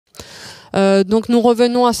Donc nous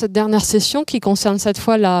revenons à cette dernière session qui concerne cette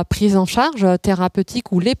fois la prise en charge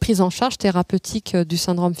thérapeutique ou les prises en charge thérapeutiques du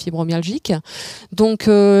syndrome fibromyalgique. Donc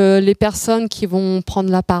les personnes qui vont prendre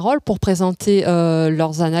la parole pour présenter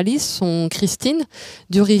leurs analyses sont Christine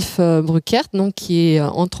Durif-Bruckert, donc qui est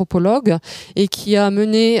anthropologue et qui a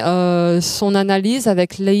mené son analyse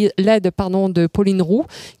avec l'aide de Pauline Roux,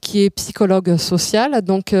 qui est psychologue sociale.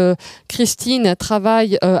 Donc Christine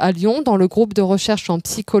travaille à Lyon dans le groupe de recherche en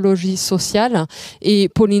psychologie sociale et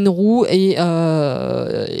Pauline Roux était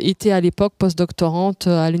à l'époque postdoctorante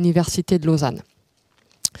à l'université de Lausanne.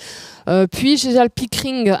 Puis Gisèle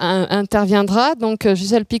Pickering interviendra. Donc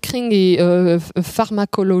Gisèle Pickering est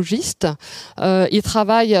pharmacologiste. Il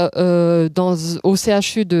travaille au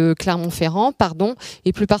CHU de Clermont-Ferrand,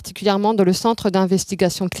 et plus particulièrement dans le centre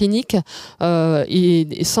d'investigation clinique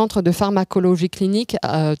et centre de pharmacologie clinique,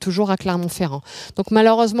 toujours à Clermont-Ferrand. Donc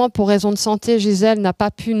malheureusement, pour raison de santé, Gisèle n'a pas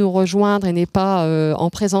pu nous rejoindre et n'est pas en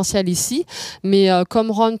présentiel ici. Mais comme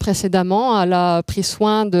Ron précédemment, elle a pris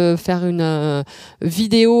soin de faire une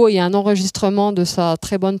vidéo et un enregistrement de sa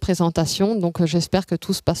très bonne présentation. Donc j'espère que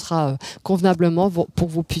tout se passera convenablement pour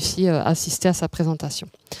que vous puissiez assister à sa présentation.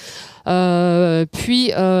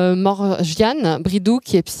 Puis Morgiane Bridou,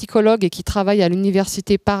 qui est psychologue et qui travaille à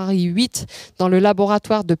l'université Paris 8 dans le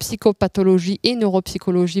laboratoire de psychopathologie et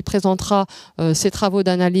neuropsychologie, présentera ses travaux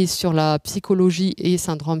d'analyse sur la psychologie et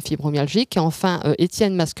syndrome fibromyalgique. Et enfin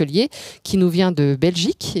Étienne Masquelier, qui nous vient de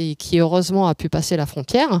Belgique et qui heureusement a pu passer la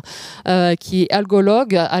frontière, qui est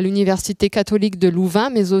algologue à l'université catholique de Louvain,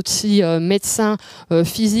 mais aussi médecin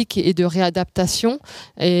physique et de réadaptation,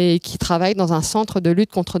 et qui travaille dans un centre de lutte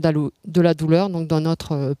contre de la douleur, donc dans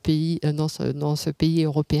notre pays, dans ce pays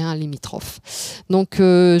européen limitrophe. Donc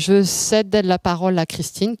je cède la parole à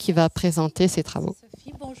Christine qui va présenter ses travaux.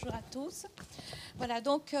 Sophie, bonjour à tous. Voilà,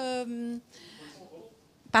 donc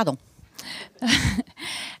pardon.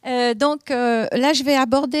 Là, je vais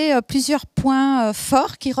aborder plusieurs points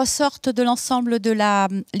forts qui ressortent de l'ensemble de la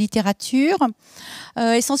littérature,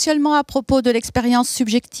 essentiellement à propos de l'expérience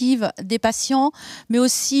subjective des patients, mais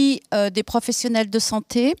aussi des professionnels de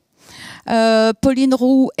santé. Pauline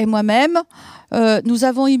Roux et moi-même, nous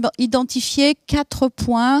avons identifié 4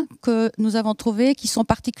 points que nous avons trouvés qui sont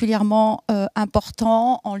particulièrement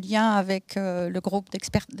importants en lien avec le groupe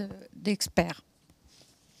d'experts.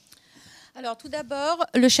 Alors tout d'abord,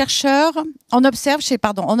 le chercheur, on observe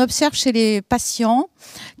chez les patients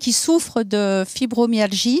qui souffrent de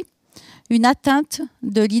fibromyalgie une atteinte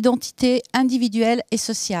de l'identité individuelle et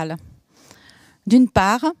sociale. D'une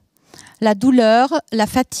part, la douleur, la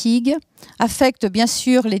fatigue affectent bien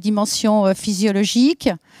sûr les dimensions physiologiques,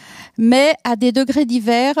 mais à des degrés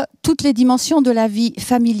divers, toutes les dimensions de la vie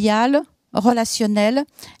familiale, relationnelle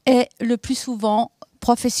et le plus souvent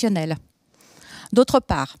professionnelle. D'autre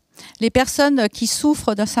part, les personnes qui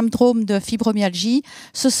souffrent d'un syndrome de fibromyalgie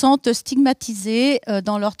se sentent stigmatisées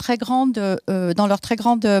dans leur très grande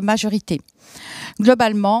majorité.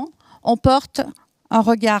 Globalement, on porte un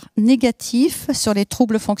regard négatif sur les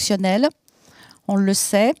troubles fonctionnels. On le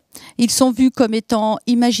sait. Ils sont vus comme étant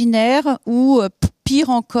imaginaires ou, pire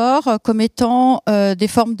encore, comme étant des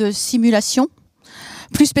formes de simulation,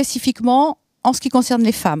 plus spécifiquement en ce qui concerne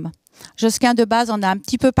les femmes. Josquin de Base en a un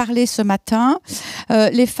petit peu parlé ce matin.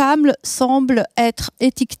 Les femmes semblent être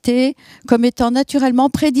étiquetées comme étant naturellement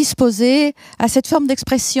prédisposées à cette forme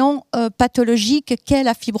d'expression pathologique qu'est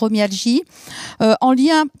la fibromyalgie, en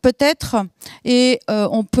lien peut-être, et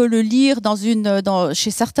on peut le lire chez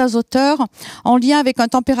certains auteurs, en lien avec un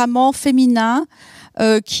tempérament féminin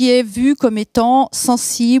qui est vu comme étant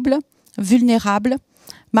sensible, vulnérable,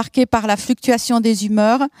 marqué par la fluctuation des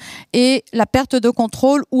humeurs et la perte de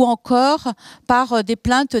contrôle, ou encore par des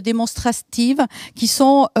plaintes démonstratives qui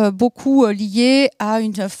sont beaucoup liées à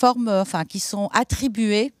une forme, qui sont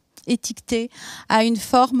attribuées, étiquetées à une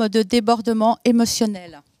forme de débordement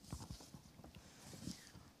émotionnel.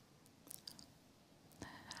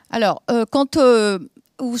 Alors,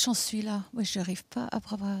 où j'en suis là? Oui, je n'arrive pas à...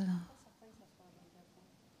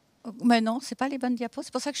 Mais non, ce n'est pas les bonnes diapos,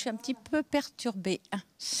 c'est pour ça que je suis un petit peu perturbée.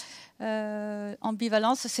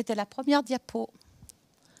 Ambivalence, c'était la première diapo.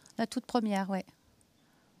 La toute première, oui.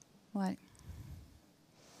 Ouais.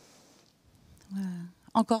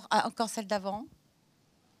 Encore celle d'avant.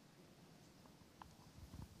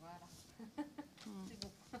 Voilà.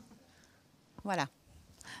 Voilà.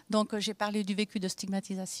 Donc, j'ai parlé du vécu de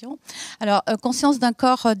stigmatisation. Alors, conscience d'un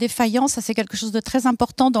corps défaillant, ça c'est quelque chose de très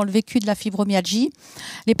important dans le vécu de la fibromyalgie.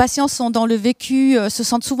 Les patients sont dans le vécu, se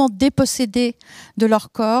sentent souvent dépossédés de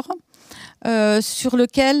leur corps, sur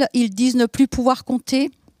lequel ils disent ne plus pouvoir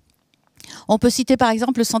compter. On peut citer par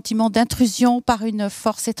exemple le sentiment d'intrusion par une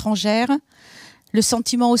force étrangère, le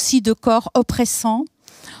sentiment aussi de corps oppressant,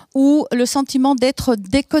 ou le sentiment d'être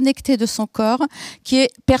déconnecté de son corps, qui est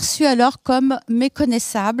perçu alors comme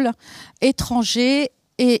méconnaissable, étranger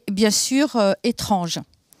et bien sûr étrange.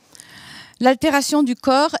 L'altération du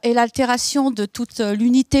corps et l'altération de toute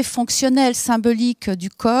l'unité fonctionnelle symbolique du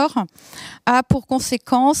corps a pour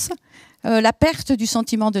conséquence la perte du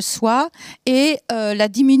sentiment de soi et la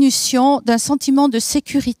diminution d'un sentiment de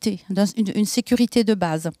sécurité, une sécurité de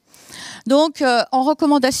base. Donc, en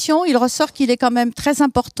recommandation, il ressort qu'il est quand même très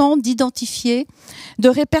important d'identifier, de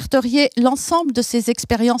répertorier l'ensemble de ces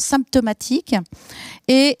expériences symptomatiques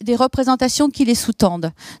et des représentations qui les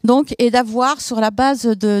sous-tendent. Donc, et d'avoir, sur la base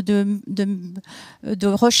de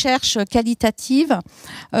recherches qualitatives,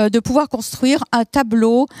 de pouvoir construire un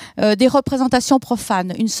tableau des représentations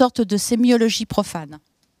profanes, une sorte de sémiologie profane.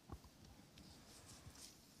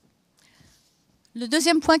 Le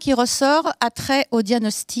deuxième point qui ressort a trait au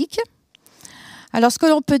diagnostic. Alors, ce que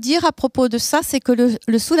l'on peut dire à propos de ça, c'est que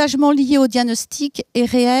le soulagement lié au diagnostic est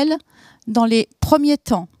réel dans les premiers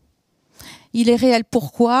temps. Il est réel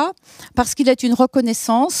pourquoi? Parce qu'il est une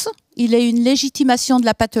reconnaissance, il est une légitimation de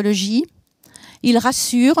la pathologie, il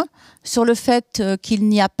rassure sur le fait qu'il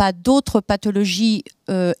n'y a pas d'autres pathologies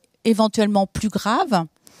éventuellement plus graves,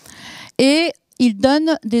 et il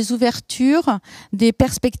donne des ouvertures, des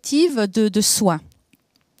perspectives de soins.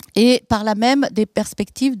 Et par là même des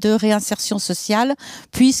perspectives de réinsertion sociale,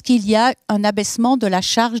 puisqu'il y a un abaissement de la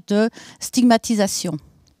charge de stigmatisation.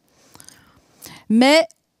 Mais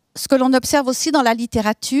ce que l'on observe aussi dans la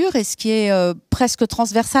littérature, et ce qui est presque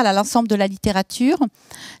transversal à l'ensemble de la littérature,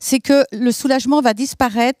 c'est que le soulagement va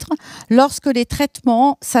disparaître lorsque les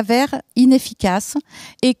traitements s'avèrent inefficaces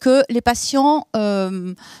et que les patients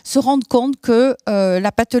se rendent compte que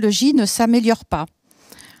la pathologie ne s'améliore pas.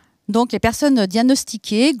 Donc les personnes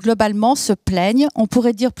diagnostiquées, globalement, se plaignent, on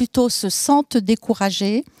pourrait dire plutôt se sentent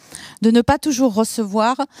découragées, de ne pas toujours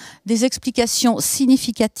recevoir des explications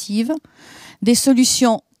significatives, des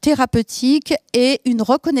solutions thérapeutiques et une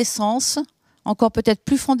reconnaissance, encore peut-être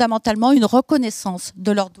plus fondamentalement, une reconnaissance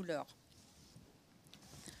de leur douleur.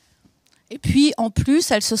 Et puis, en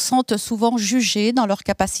plus, elles se sentent souvent jugées dans leur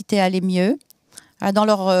capacité à aller mieux, dans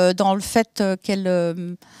le fait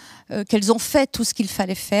qu'elles ont fait tout ce qu'il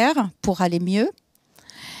fallait faire pour aller mieux.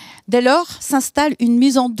 Dès lors, s'installe une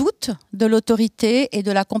mise en doute de l'autorité et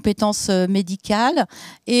de la compétence médicale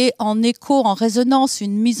et en écho, en résonance,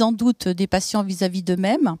 une mise en doute des patients vis-à-vis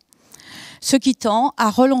d'eux-mêmes, ce qui tend à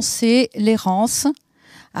relancer l'errance,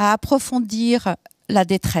 à approfondir la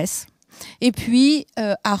détresse et puis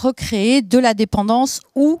à recréer de la dépendance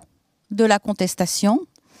ou de la contestation,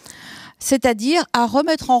 c'est-à-dire à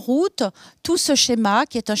remettre en route tout ce schéma,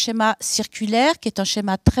 qui est un schéma circulaire, qui est un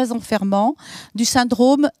schéma très enfermant, du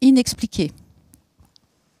syndrome inexpliqué.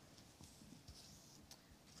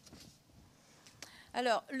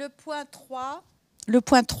 Alors, le point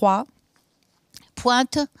 3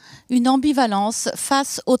 pointe une ambivalence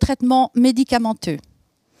face au traitement médicamenteux.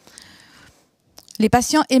 Les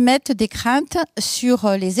patients émettent des craintes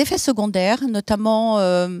sur les effets secondaires, notamment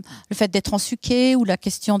le fait d'être ensuqué ou la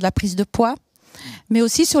question de la prise de poids, mais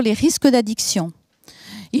aussi sur les risques d'addiction.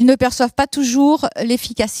 Ils ne perçoivent pas toujours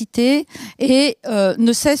l'efficacité et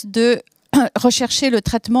ne cessent de rechercher le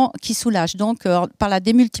traitement qui soulage, donc par la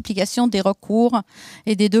démultiplication des recours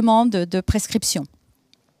et des demandes de prescription.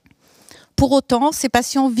 Pour autant, ces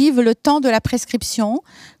patients vivent le temps de la prescription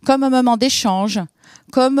comme un moment d'échange,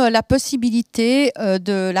 comme la possibilité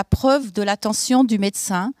de la preuve de l'attention du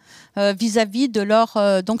médecin vis-à-vis de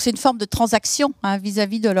leur... donc c'est une forme de transaction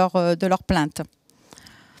vis-à-vis de leur plainte.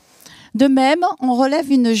 De même, on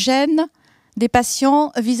relève une gêne des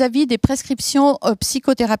patients vis-à-vis des prescriptions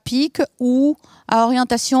psychothérapiques ou à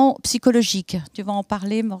orientation psychologique. Tu vas en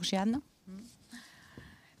parler, Morgiane.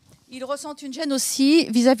 Ils ressentent une gêne aussi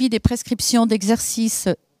vis-à-vis des prescriptions d'exercice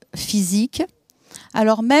physique,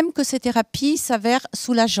 alors même que ces thérapies s'avèrent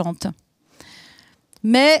soulageantes.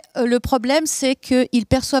 Mais le problème, c'est qu'ils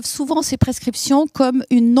perçoivent souvent ces prescriptions comme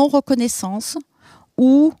une non-reconnaissance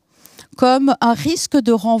ou comme un risque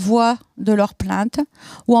de renvoi de leur plainte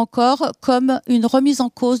ou encore comme une remise en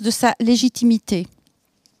cause de sa légitimité.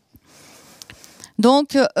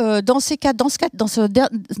 Donc, dans ces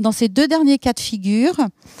deux derniers cas de figure,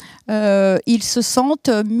 ils se sentent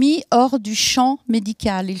mis hors du champ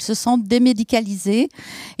médical, ils se sentent démédicalisés.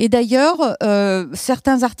 Et d'ailleurs,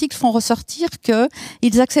 certains articles font ressortir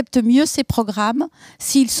qu'ils acceptent mieux ces programmes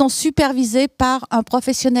s'ils sont supervisés par un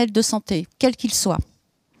professionnel de santé, quel qu'il soit.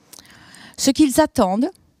 Ce qu'ils attendent,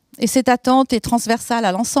 et cette attente est transversale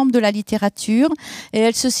à l'ensemble de la littérature, et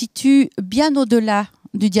elle se situe bien au-delà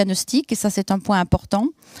du diagnostic, et ça c'est un point important.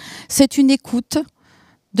 C'est une écoute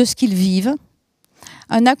de ce qu'ils vivent,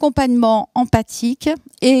 un accompagnement empathique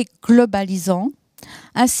et globalisant,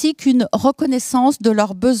 ainsi qu'une reconnaissance de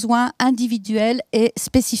leurs besoins individuels et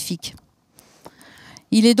spécifiques.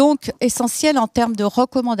 Il est donc essentiel en termes de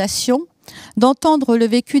recommandations d'entendre le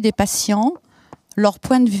vécu des patients, leur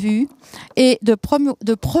point de vue et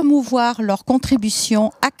de promouvoir leur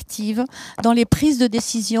contribution active dans les prises de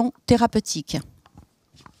décision thérapeutiques.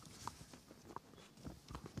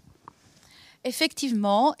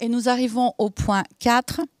 Effectivement, et nous arrivons au point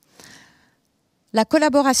 4, la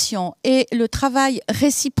collaboration et le travail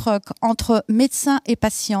réciproque entre médecins et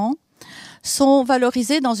patients sont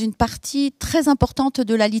valorisés dans une partie très importante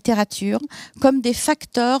de la littérature comme des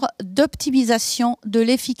facteurs d'optimisation de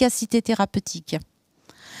l'efficacité thérapeutique.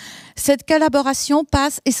 Cette collaboration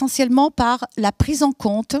passe essentiellement par la prise en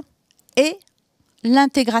compte et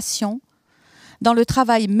l'intégration dans le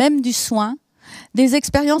travail même du soin des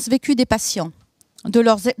expériences vécues des patients, de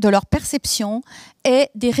leur perception et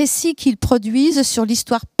des récits qu'ils produisent sur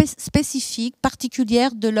l'histoire spécifique,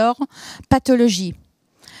 particulière de leur pathologie.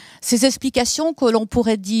 Ces explications, que l'on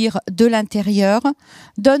pourrait dire de l'intérieur,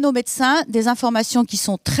 donnent aux médecins des informations qui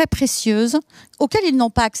sont très précieuses, auxquelles ils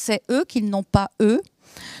n'ont pas accès eux, qu'ils n'ont pas eux,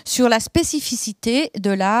 sur la spécificité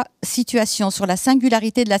de la situation, sur la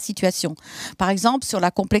singularité de la situation. Par exemple, sur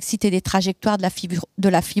la complexité des trajectoires de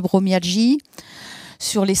la fibromyalgie,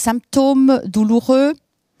 sur les symptômes douloureux,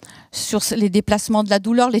 sur les déplacements de la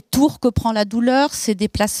douleur, les tours que prend la douleur, ses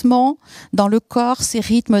déplacements dans le corps, ses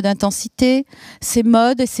rythmes d'intensité, ses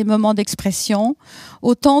modes et ses moments d'expression.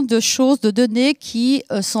 Autant de choses, de données qui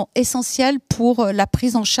sont essentielles pour la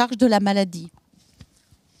prise en charge de la maladie,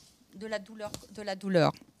 de la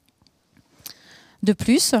douleur. De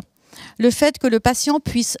plus, le fait que le patient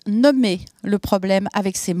puisse nommer le problème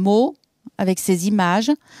avec ses mots, avec ses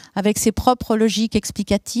images, avec ses propres logiques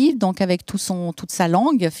explicatives, donc avec toute sa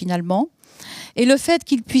langue finalement, et le fait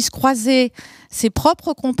qu'il puisse croiser ses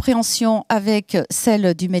propres compréhensions avec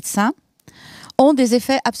celles du médecin, ont des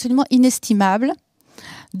effets absolument inestimables.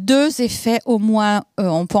 Deux effets au moins,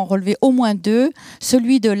 on peut en relever au moins deux,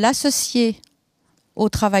 celui de l'associer au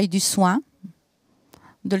travail du soin,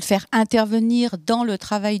 de le faire intervenir dans le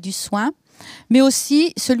travail du soin, mais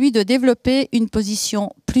aussi celui de développer une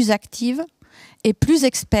position plus active et plus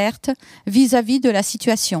experte vis-à-vis de la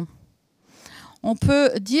situation. On peut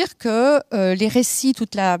dire que les récits,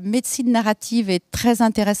 toute la médecine narrative est très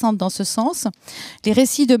intéressante dans ce sens. Les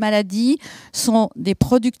récits de maladies sont des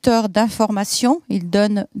producteurs d'informations, ils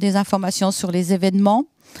donnent des informations sur les événements,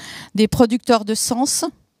 des producteurs de sens.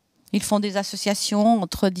 Ils font des associations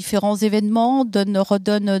entre différents événements,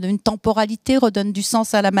 redonnent une temporalité, redonnent du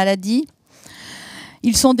sens à la maladie.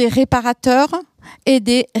 Ils sont des réparateurs et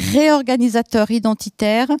des réorganisateurs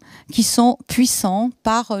identitaires qui sont puissants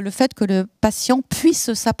par le fait que le patient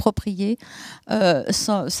puisse s'approprier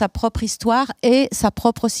sa propre histoire et sa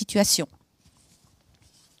propre situation.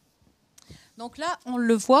 Donc là, on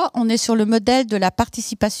le voit, on est sur le modèle de la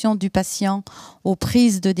participation du patient aux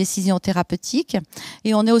prises de décision thérapeutiques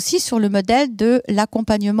et on est aussi sur le modèle de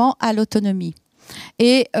l'accompagnement à l'autonomie.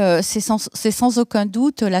 Et c'est sans aucun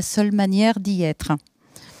doute la seule manière d'y être.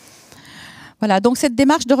 Voilà, donc cette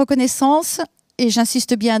démarche de reconnaissance, et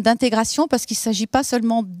j'insiste bien d'intégration, parce qu'il ne s'agit pas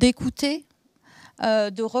seulement d'écouter,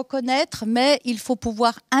 de reconnaître, mais il faut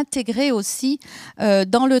pouvoir intégrer aussi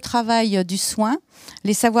dans le travail du soin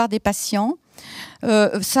les savoirs des patients.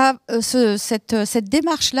 Cette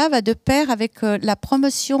démarche-là va de pair avec la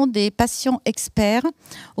promotion des patients experts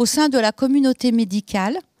au sein de la communauté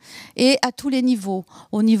médicale et à tous les niveaux,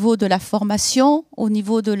 au niveau de la formation, au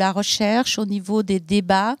niveau de la recherche, au niveau des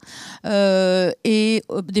débats et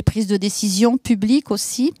des prises de décision publiques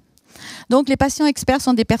aussi. Donc les patients experts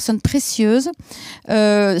sont des personnes précieuses,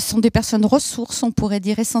 sont des personnes ressources, on pourrait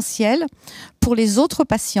dire essentielles, pour les autres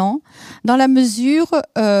patients, dans la mesure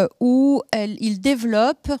où ils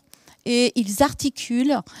développent et ils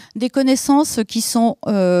articulent des connaissances qui sont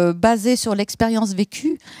basées sur l'expérience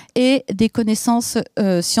vécue et des connaissances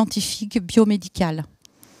scientifiques biomédicales.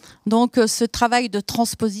 Donc ce travail de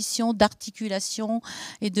transposition, d'articulation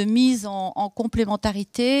et de mise en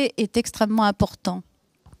complémentarité est extrêmement important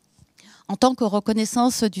en tant que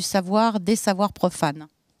reconnaissance du savoir des savoirs profanes.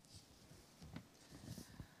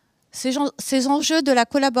 Ces enjeux de la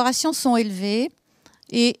collaboration sont élevés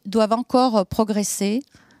et doivent encore progresser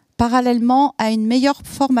parallèlement à une meilleure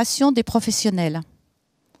formation des professionnels.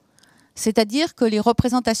 C'est-à-dire que les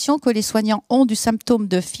représentations que les soignants ont du symptôme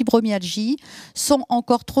de fibromyalgie sont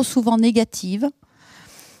encore trop souvent négatives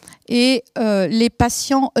Et les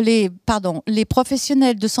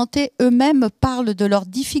professionnels de santé eux-mêmes parlent de leur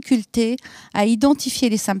difficulté à identifier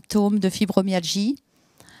les symptômes de fibromyalgie,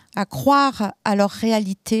 à croire à leur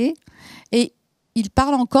réalité, et ils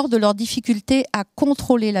parlent encore de leur difficulté à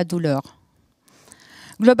contrôler la douleur.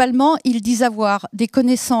 Globalement, ils disent avoir des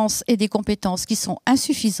connaissances et des compétences qui sont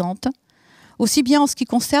insuffisantes, aussi bien en ce qui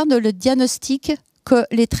concerne le diagnostic que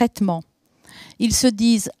les traitements. Ils se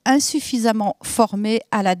disent insuffisamment formés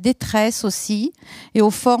à la détresse aussi et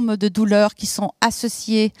aux formes de douleur qui sont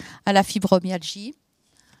associées à la fibromyalgie.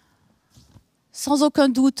 Sans aucun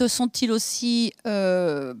doute, sont-ils aussi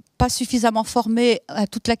pas suffisamment formés à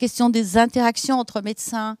toute la question des interactions entre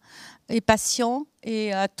médecins et patients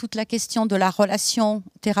et à toute la question de la relation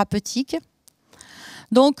thérapeutique.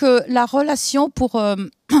 Donc la relation pour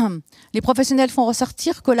les professionnels font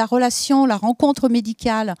ressortir que la rencontre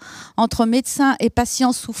médicale entre médecins et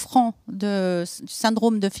patients souffrant du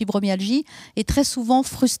syndrome de fibromyalgie est très souvent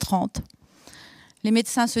frustrante. Les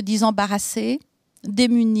médecins se disent embarrassés,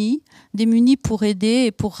 démunis pour aider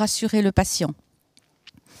et pour rassurer le patient.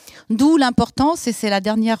 D'où l'importance, et c'est la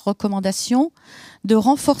dernière recommandation, de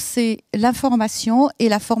renforcer l'information et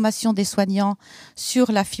la formation des soignants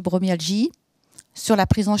sur la fibromyalgie, sur la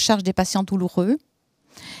prise en charge des patients douloureux,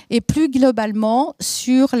 et plus globalement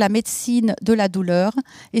sur la médecine de la douleur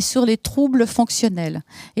et sur les troubles fonctionnels,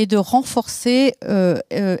 et de renforcer de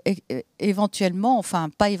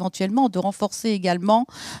renforcer également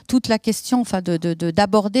toute la question,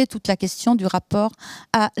 d'aborder toute la question du rapport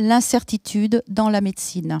à l'incertitude dans la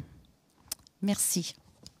médecine. Merci.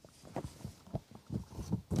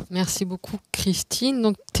 Merci beaucoup Christine.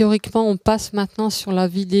 Donc théoriquement, on passe maintenant sur la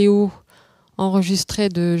vidéo enregistrée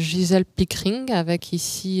de Gisèle Pickering avec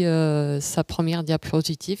ici sa première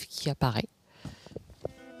diapositive qui apparaît.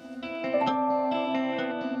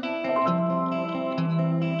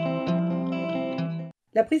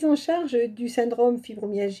 La prise en charge du syndrome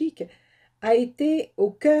fibromyalgique a été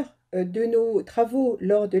au cœur de nos travaux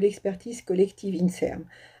lors de l'expertise collective Inserm.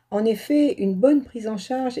 En effet, une bonne prise en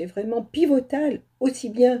charge est vraiment pivotale, aussi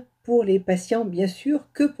bien pour les patients, bien sûr,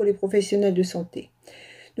 que pour les professionnels de santé.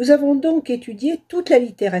 Nous avons donc étudié toute la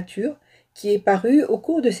littérature qui est parue au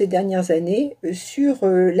cours de ces dernières années sur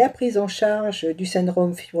la prise en charge du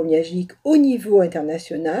syndrome fibromyalgique au niveau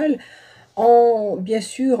international, bien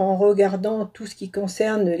sûr en regardant tout ce qui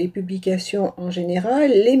concerne les publications en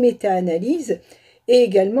général, les méta-analyses et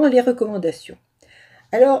également les recommandations.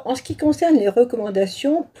 Alors, en ce qui concerne les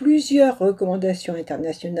recommandations, plusieurs recommandations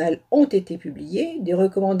internationales ont été publiées, des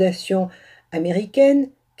recommandations américaines,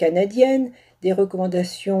 canadiennes, des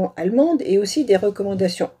recommandations allemandes et aussi des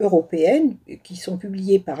recommandations européennes qui sont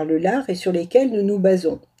publiées par le LAR et sur lesquelles nous nous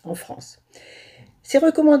basons en France. Ces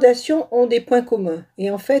recommandations ont des points communs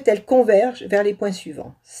et en fait elles convergent vers les points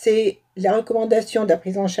suivants. C'est la recommandation de la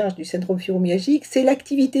prise en charge du syndrome fibromyalgique, c'est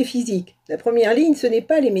l'activité physique. La première ligne, ce n'est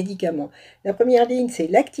pas les médicaments. La première ligne, c'est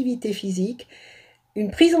l'activité physique,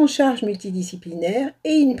 une prise en charge multidisciplinaire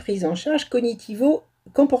et une prise en charge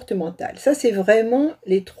cognitivo-comportementale. Ça, c'est vraiment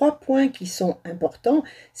les 3 points qui sont importants.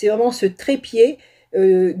 C'est vraiment ce trépied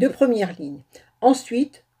de première ligne.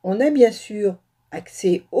 Ensuite, on a bien sûr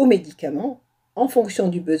accès aux médicaments en fonction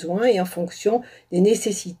du besoin et en fonction des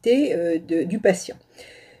nécessités du patient.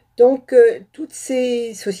 Donc, toutes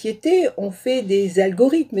ces sociétés ont fait des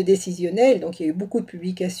algorithmes décisionnels, donc il y a eu beaucoup de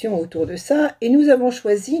publications autour de ça, et nous avons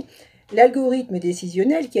choisi l'algorithme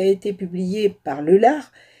décisionnel qui a été publié par le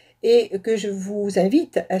LAR et que je vous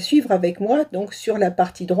invite à suivre avec moi donc, sur la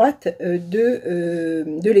partie droite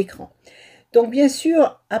de l'écran. Donc bien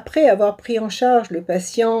sûr, après avoir pris en charge le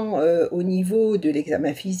patient au niveau de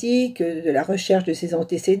l'examen physique, de la recherche de ses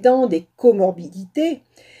antécédents, des comorbidités,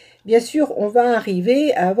 bien sûr, on va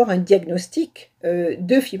arriver à avoir un diagnostic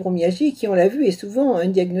de fibromyalgie qui, on l'a vu, est souvent un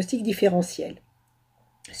diagnostic différentiel.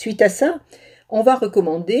 Suite à ça, on va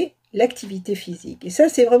recommander l'activité physique. Et ça,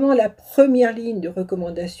 c'est vraiment la première ligne de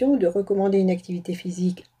recommandation, de recommander une activité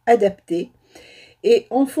physique adaptée. Et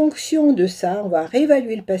en fonction de ça, on va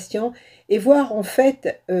réévaluer le patient et voir en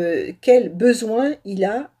fait quels besoins il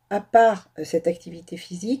a à part cette activité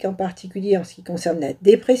physique, en particulier en ce qui concerne la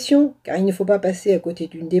dépression, car il ne faut pas passer à côté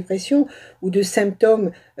d'une dépression ou de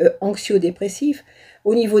symptômes anxio-dépressifs,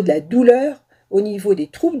 au niveau de la douleur, au niveau des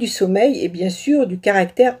troubles du sommeil et bien sûr du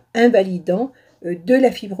caractère invalidant de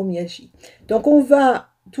la fibromyalgie. Donc on va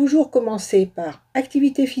toujours commencer par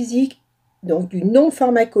activité physique, donc du non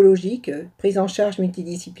pharmacologique, prise en charge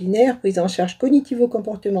multidisciplinaire, prise en charge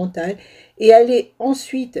cognitivo-comportementale, et aller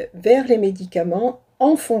ensuite vers les médicaments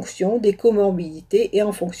en fonction des comorbidités et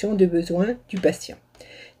en fonction des besoins du patient.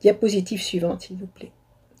 Diapositive suivante, s'il vous plaît.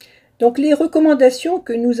 Donc les recommandations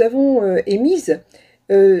que nous avons émises,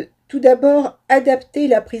 tout d'abord, adapter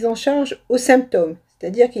la prise en charge aux symptômes.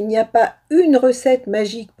 C'est-à-dire qu'il n'y a pas une recette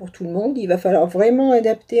magique pour tout le monde. Il va falloir vraiment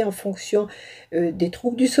adapter en fonction des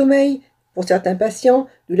troubles du sommeil pour certains patients,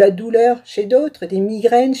 de la douleur chez d'autres, des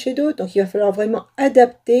migraines chez d'autres. Donc il va falloir vraiment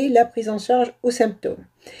adapter la prise en charge aux symptômes.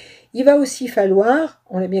 Il va aussi falloir,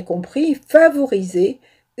 on l'a bien compris, favoriser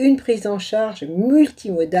une prise en charge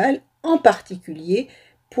multimodale, en particulier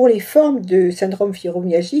pour les formes de syndrome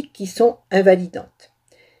fibromyalgique qui sont invalidantes.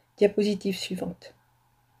 Diapositive suivante.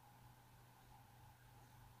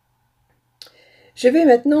 Je vais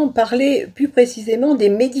maintenant parler plus précisément des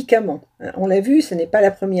médicaments. On l'a vu, ce n'est pas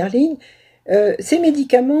la première ligne. Ces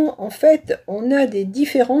médicaments, en fait, on a des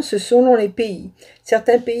différences selon les pays.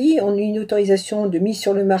 Certains pays ont une autorisation de mise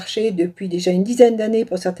sur le marché depuis déjà une dizaine d'années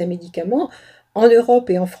pour certains médicaments. En Europe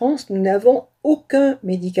et en France, nous n'avons aucun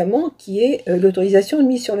médicament qui ait l'autorisation de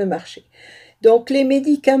mise sur le marché. Donc les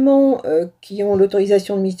médicaments qui ont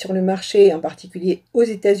l'autorisation de mise sur le marché, en particulier aux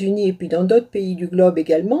États-Unis et puis dans d'autres pays du globe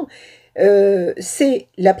également, c'est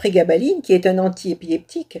la prégabaline qui est un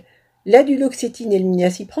antiépileptique, la duloxétine et le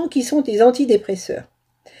minaceprant qui sont des antidépresseurs.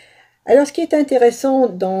 Alors ce qui est intéressant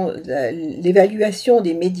dans l'évaluation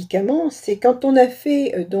des médicaments, c'est quand on a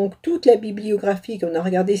fait donc toute la bibliographie, qu'on a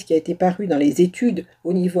regardé ce qui a été paru dans les études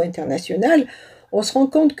au niveau international, on se rend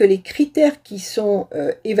compte que les critères qui sont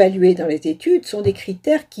évalués dans les études sont des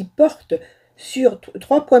critères qui portent sur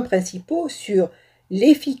 3 points principaux, sur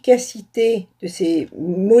l'efficacité de ces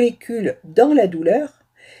molécules dans la douleur,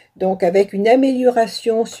 donc avec une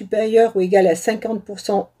amélioration supérieure ou égale à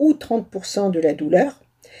 50% ou 30% de la douleur.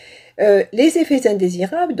 Les effets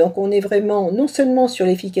indésirables, donc on est vraiment non seulement sur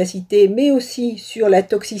l'efficacité, mais aussi sur la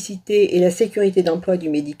toxicité et la sécurité d'emploi du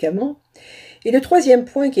médicament. Et le 3e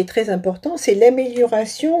point qui est très important, c'est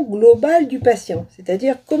l'amélioration globale du patient,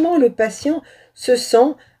 c'est-à-dire comment le patient se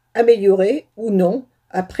sent amélioré ou non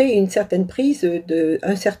après une certaine prise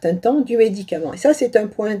d'un certain temps du médicament. Et ça, c'est un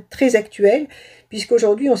point très actuel,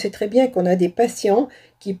 puisqu'aujourd'hui, on sait très bien qu'on a des patients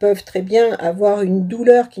qui peuvent très bien avoir une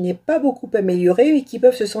douleur qui n'est pas beaucoup améliorée, mais qui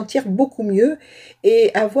peuvent se sentir beaucoup mieux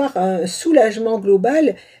et avoir un soulagement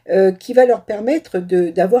global qui va leur permettre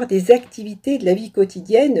d'avoir des activités de la vie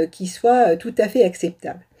quotidienne qui soient tout à fait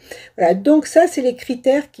acceptables. Voilà, donc ça, c'est les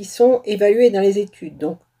critères qui sont évalués dans les études.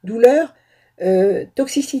 Donc, douleur,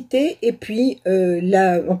 toxicité et puis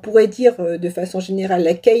on pourrait dire de façon générale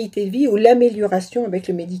la qualité de vie ou l'amélioration avec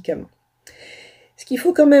le médicament. Ce qu'il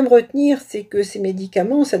faut quand même retenir, c'est que ces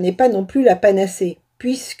médicaments, ça n'est pas non plus la panacée,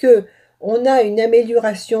 puisque on a une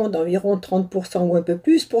amélioration d'environ 30% ou un peu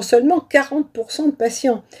plus pour seulement 40% de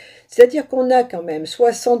patients. C'est-à-dire qu'on a quand même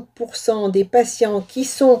 60% des patients qui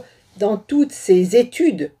sont dans toutes ces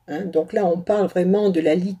études, donc là on parle vraiment de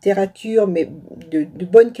la littérature, mais de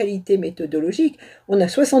bonne qualité méthodologique, on a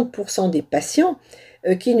 60% des patients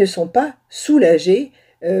qui ne sont pas soulagés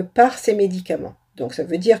par ces médicaments. Donc ça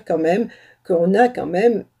veut dire quand même qu'on a quand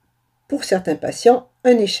même, pour certains patients,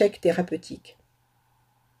 un échec thérapeutique.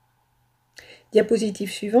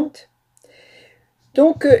 Diapositive suivante.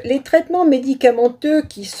 Donc, les traitements médicamenteux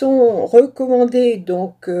qui sont recommandés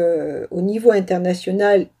donc, au niveau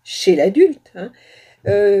international chez l'adulte,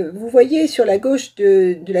 vous voyez sur la gauche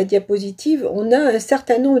de la diapositive, on a un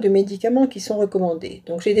certain nombre de médicaments qui sont recommandés.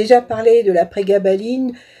 Donc, j'ai déjà parlé de la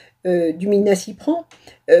prégabaline, du minaceprant.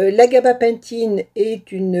 La gabapentine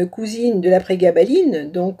est une cousine de la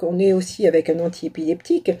prégabaline, donc on est aussi avec un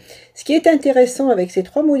antiépileptique. Ce qui est intéressant avec ces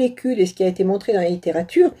 3 molécules et ce qui a été montré dans la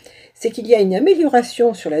littérature, c'est qu'il y a une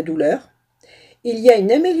amélioration sur la douleur, il y a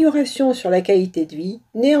une amélioration sur la qualité de vie,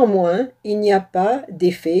 néanmoins, il n'y a pas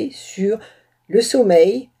d'effet sur le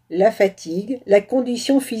sommeil, la fatigue, la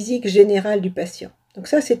condition physique générale du patient. Donc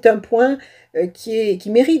ça, c'est un point qui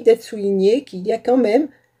mérite d'être souligné, qu'il y a quand même,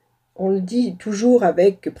 on le dit toujours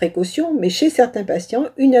avec précaution, mais chez certains patients,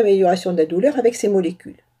 une amélioration de la douleur avec ces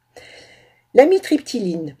molécules.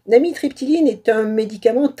 L'amitriptyline. L'amitriptyline est un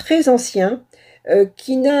médicament très ancien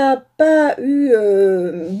qui n'a pas eu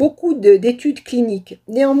beaucoup d'études cliniques.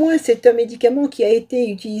 Néanmoins, c'est un médicament qui a été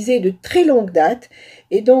utilisé de très longue date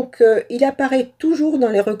et donc il apparaît toujours dans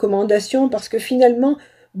les recommandations parce que finalement,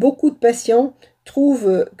 beaucoup de patients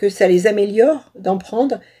trouvent que ça les améliore d'en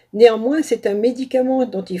prendre. Néanmoins, c'est un médicament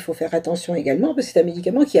dont il faut faire attention également, parce que c'est un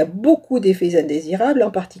médicament qui a beaucoup d'effets indésirables,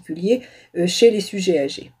 en particulier chez les sujets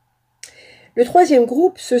âgés. Le 3e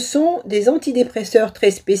groupe, ce sont des antidépresseurs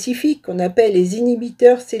très spécifiques, qu'on appelle les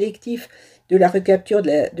inhibiteurs sélectifs de la recapture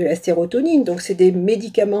de la sérotonine. Donc, c'est des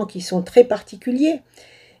médicaments qui sont très particuliers.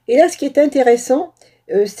 Et là, ce qui est intéressant,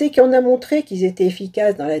 c'est qu'on a montré qu'ils étaient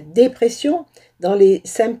efficaces dans la dépression, dans les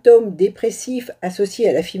symptômes dépressifs associés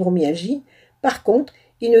à la fibromyalgie. Par contre,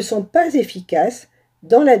 ils ne sont pas efficaces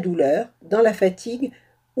dans la douleur, dans la fatigue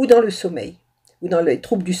ou dans le sommeil, ou dans les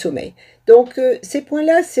troubles du sommeil. Donc ces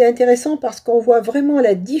points-là, c'est intéressant parce qu'on voit vraiment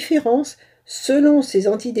la différence selon ces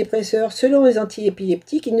antidépresseurs, selon les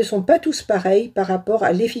antiépileptiques. Ils ne sont pas tous pareils par rapport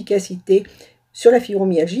à l'efficacité sur la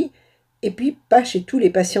fibromyalgie, et puis pas chez tous les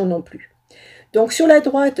patients non plus. Donc sur la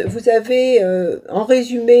droite, vous avez en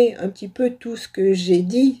résumé un petit peu tout ce que j'ai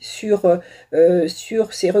dit sur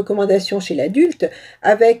ces recommandations chez l'adulte,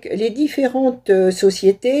 avec les différentes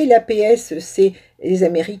sociétés. L'APS, c'est les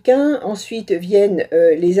Américains, ensuite viennent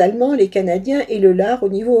les Allemands, les Canadiens et le LAR au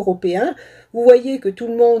niveau européen. Vous voyez que tout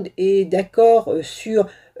le monde est d'accord sur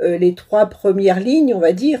les 3 premières lignes, on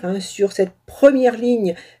va dire, hein, sur cette première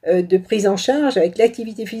ligne de prise en charge avec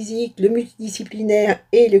l'activité physique, le multidisciplinaire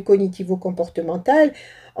et le cognitivo-comportemental.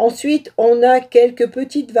 Ensuite, on a quelques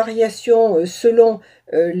petites variations selon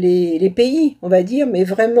les pays, on va dire, mais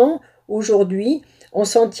vraiment, aujourd'hui, on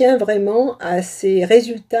s'en tient vraiment à ces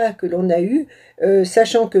résultats que l'on a eus,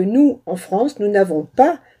 sachant que nous, en France, nous n'avons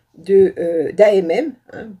pas d'AMM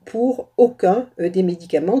hein, pour aucun des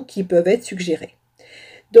médicaments qui peuvent être suggérés.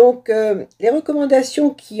 Donc, les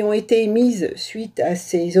recommandations qui ont été émises suite à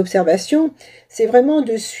ces observations, c'est vraiment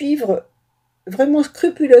de suivre vraiment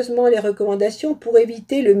scrupuleusement les recommandations pour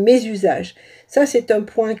éviter le mésusage. Ça, c'est un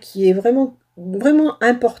point qui est vraiment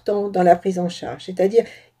important dans la prise en charge, c'est-à-dire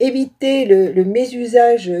éviter le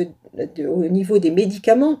mésusage au niveau des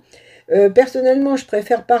médicaments. Personnellement, je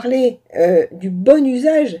préfère parler du bon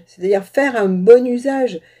usage, c'est-à-dire faire un bon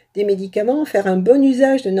usage des médicaments, faire un bon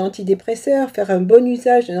usage d'un antidépresseur, faire un bon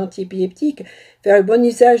usage d'un antiépileptique, faire un bon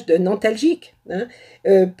usage d'un antalgique, hein,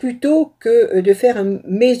 plutôt que de faire un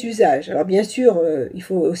mésusage. Alors bien sûr, il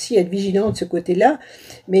faut aussi être vigilant de ce côté-là,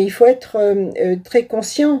 mais il faut être très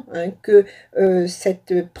conscient hein, que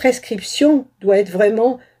cette prescription doit être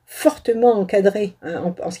vraiment fortement encadrée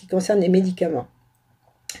hein, en ce qui concerne les médicaments.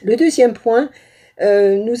 Le deuxième point,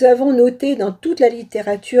 nous avons noté dans toute la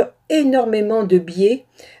littérature énormément de biais,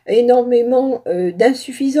 énormément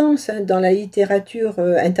d'insuffisances hein, dans la littérature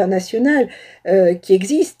internationale qui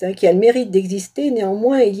existe, hein, qui a le mérite d'exister.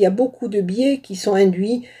 Néanmoins, il y a beaucoup de biais qui sont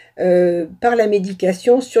induits par la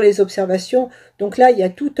médication sur les observations. Donc là, il y a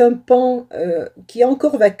tout un pan qui est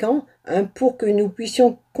encore vacant hein, pour que nous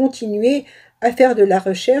puissions continuer à faire de la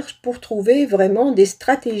recherche pour trouver vraiment des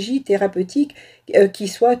stratégies thérapeutiques qui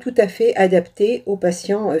soient tout à fait adaptées aux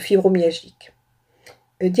patients fibromyalgiques.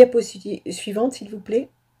 Diapositive suivante, s'il vous plaît.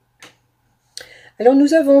 Alors,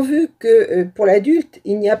 nous avons vu que pour l'adulte,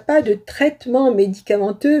 il n'y a pas de traitement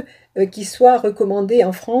médicamenteux qui soit recommandé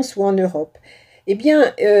en France ou en Europe. Eh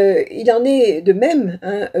bien, il en est de même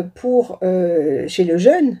hein, pour chez le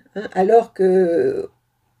jeune, hein, alors que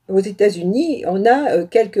aux États-Unis, on a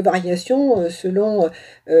quelques variations selon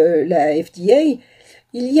la FDA.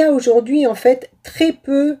 Il y a aujourd'hui en fait très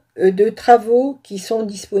peu de travaux qui sont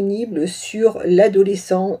disponibles sur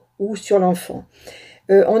l'adolescent ou sur l'enfant.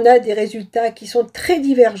 On a des résultats qui sont très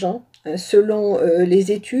divergents selon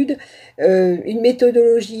les études, une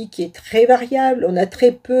méthodologie qui est très variable. On a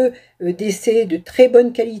très peu d'essais de très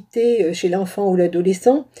bonne qualité chez l'enfant ou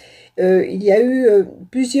l'adolescent. Il y a eu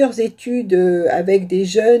plusieurs études avec des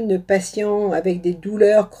jeunes patients avec des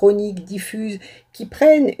douleurs chroniques diffuses qui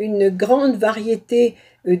prennent une grande variété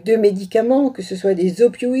de médicaments, que ce soit des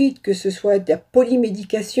opioïdes, que ce soit de la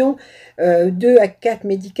polymédication, 2 à 4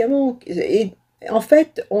 médicaments. Et en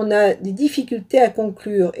fait, on a des difficultés à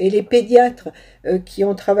conclure et les pédiatres qui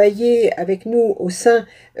ont travaillé avec nous au sein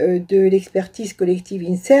de l'expertise collective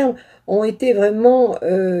Inserm ont été vraiment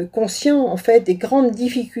conscients en fait des grandes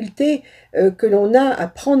difficultés que l'on a à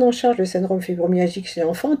prendre en charge le syndrome fibromyalgique chez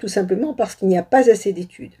l'enfant, tout simplement parce qu'il n'y a pas assez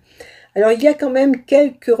d'études. Alors il y a quand même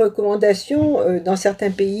quelques recommandations dans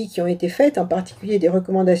certains pays qui ont été faites, en particulier des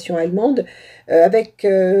recommandations allemandes,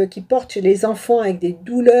 qui portent chez les enfants avec des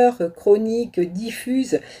douleurs chroniques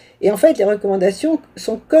diffuses. Et en fait, les recommandations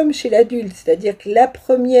sont comme chez l'adulte, c'est-à-dire que la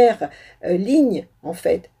première ligne, en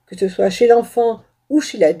fait, que ce soit chez l'enfant ou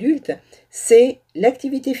chez l'adulte, c'est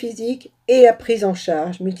l'activité physique et la prise en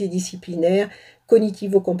charge multidisciplinaire,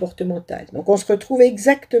 cognitivo-comportementale. Donc on se retrouve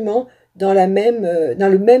exactement dans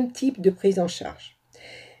le même type de prise en charge.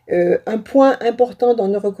 Un point important dans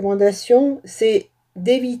nos recommandations, c'est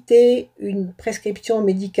d'éviter une prescription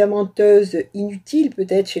médicamenteuse inutile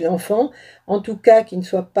peut-être chez l'enfant, en tout cas qui ne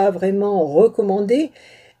soit pas vraiment recommandée,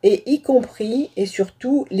 et y compris et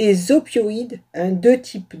surtout les opioïdes de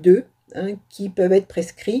type 2 qui peuvent être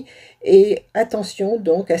prescrits, et attention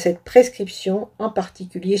donc à cette prescription en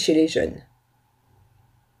particulier chez les jeunes.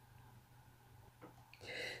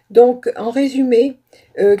 Donc, en résumé,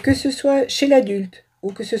 que ce soit chez l'adulte,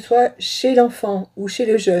 ou que ce soit chez l'enfant ou chez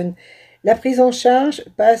le jeune, la prise en charge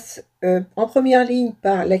passe en première ligne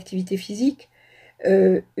par l'activité physique,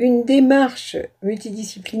 une démarche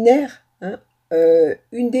multidisciplinaire, hein,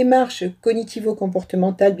 une démarche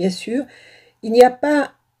cognitivo-comportementale, bien sûr. Il n'y a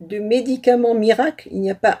pas de médicament miracle, il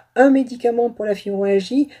n'y a pas un médicament pour la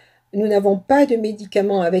fibromyalgie. Nous n'avons pas de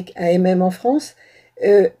médicament avec AMM en France.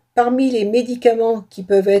 Parmi les médicaments qui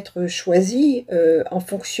peuvent être choisis en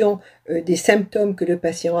fonction des symptômes que le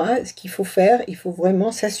patient a, ce qu'il faut faire, il faut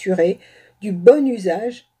vraiment s'assurer du bon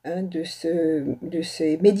usage de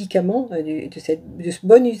ces médicaments, de ce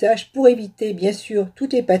bon usage pour éviter bien sûr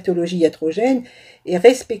toutes les pathologies iatrogènes et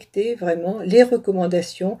respecter vraiment les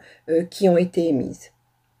recommandations qui ont été émises.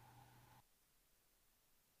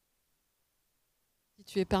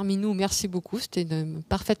 Tu es parmi nous, merci beaucoup. C'était une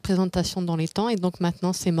parfaite présentation dans les temps. Et donc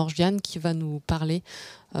maintenant, c'est Morgiane qui va nous parler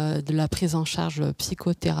de la prise en charge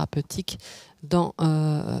psychothérapeutique dans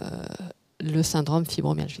le syndrome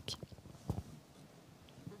fibromyalgique.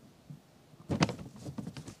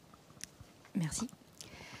 Merci.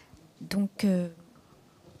 Donc,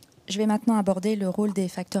 je vais maintenant aborder le rôle des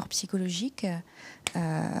facteurs psychologiques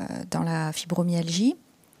dans la fibromyalgie.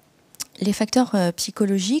 Les facteurs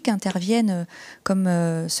psychologiques interviennent, comme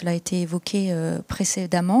cela a été évoqué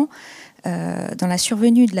précédemment, dans la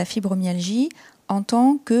survenue de la fibromyalgie en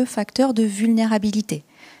tant que facteur de vulnérabilité.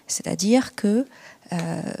 C'est-à-dire que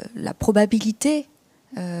la probabilité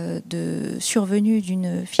de survenue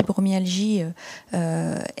d'une fibromyalgie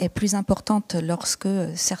est plus importante lorsque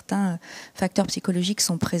certains facteurs psychologiques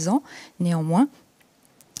sont présents. Néanmoins,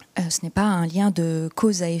 ce n'est pas un lien de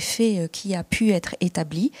cause à effet qui a pu être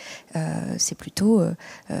établi, c'est plutôt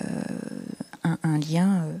un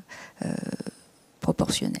lien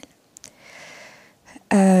proportionnel.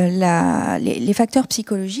 Les facteurs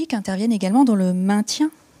psychologiques interviennent également dans le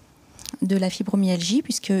maintien de la fibromyalgie,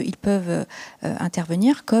 puisqu'ils peuvent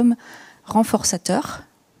intervenir comme renforçateurs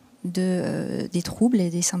des troubles et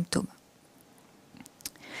des symptômes.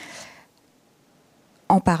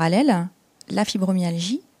 En parallèle, la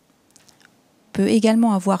fibromyalgie peut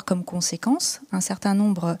également avoir comme conséquence un certain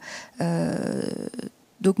nombre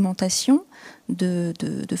d'augmentations de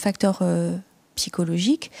facteurs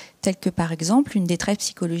psychologiques, tels que par exemple une détresse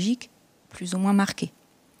psychologique plus ou moins marquée,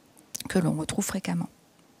 que l'on retrouve fréquemment.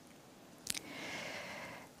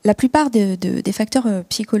 La plupart des facteurs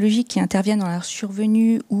psychologiques qui interviennent dans la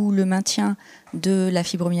survenue ou le maintien de la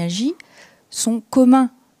fibromyalgie sont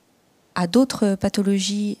communs à d'autres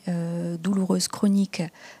pathologies douloureuses chroniques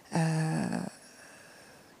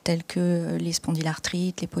telles que les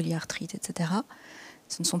spondylarthrites, les polyarthrites, etc.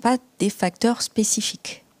 Ce ne sont pas des facteurs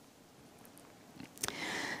spécifiques.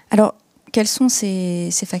 Alors, quels sont ces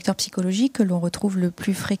facteurs psychologiques que l'on retrouve le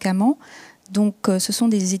plus fréquemment ? Donc, ce sont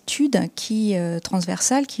des études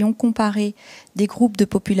transversales qui ont comparé des groupes de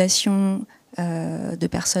population de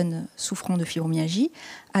personnes souffrant de fibromyalgie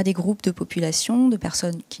à des groupes de population de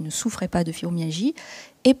personnes qui ne souffraient pas de fibromyalgie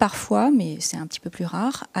et parfois, mais c'est un petit peu plus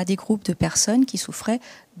rare, à des groupes de personnes qui souffraient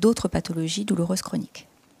d'autres pathologies douloureuses chroniques.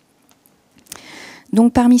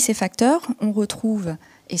 Donc, parmi ces facteurs, on retrouve,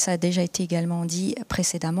 et ça a déjà été également dit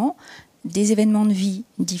précédemment, des événements de vie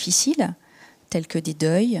difficiles tels que des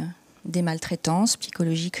deuils, des maltraitances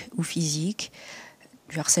psychologiques ou physiques,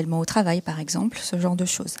 du harcèlement au travail par exemple, ce genre de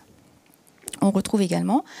choses. On retrouve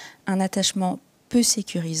également un attachement peu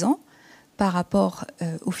sécurisant par rapport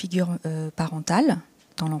aux figures parentales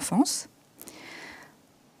dans l'enfance.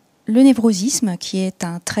 Le névrosisme, qui est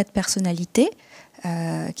un trait de personnalité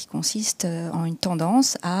qui consiste en une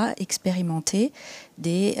tendance à expérimenter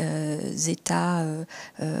des états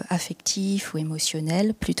affectifs ou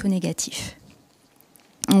émotionnels plutôt négatifs.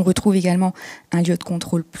 On retrouve également un lieu de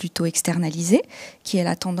contrôle plutôt externalisé, qui est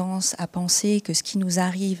la tendance à penser que ce qui nous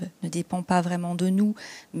arrive ne dépend pas vraiment de nous,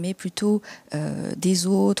 mais plutôt des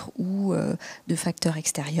autres ou de facteurs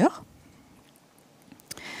extérieurs.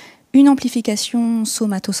 Une amplification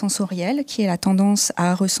somatosensorielle, qui est la tendance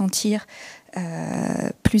à ressentir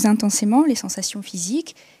plus intensément les sensations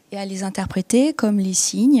physiques et à les interpréter comme les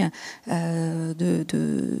signes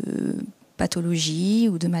de pathologie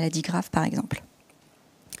ou de maladies graves, par exemple.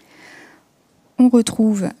 On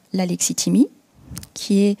retrouve l'alexithymie,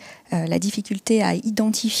 qui est la difficulté à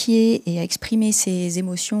identifier et à exprimer ses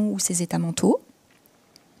émotions ou ses états mentaux.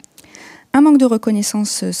 Un manque de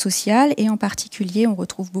reconnaissance sociale et en particulier, on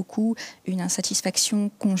retrouve beaucoup une insatisfaction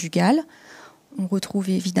conjugale. On retrouve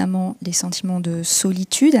évidemment des sentiments de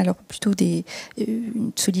solitude, alors plutôt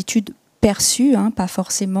une solitude perçue, pas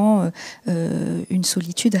forcément une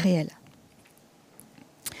solitude réelle.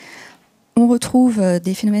 On retrouve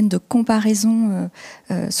des phénomènes de comparaison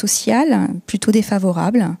sociale plutôt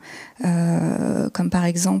défavorables, comme par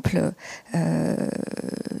exemple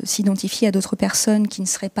s'identifier à d'autres personnes qui ne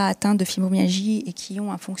seraient pas atteintes de fibromyalgie et qui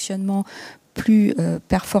ont un fonctionnement plus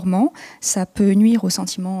performant. Ça peut nuire au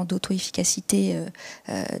sentiment d'auto-efficacité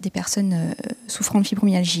des personnes souffrant de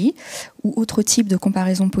fibromyalgie, ou autre type de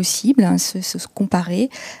comparaison possible, hein, se comparer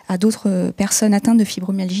à d'autres personnes atteintes de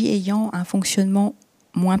fibromyalgie ayant un fonctionnement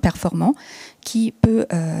moins performant, qui peut,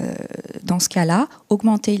 dans ce cas-là,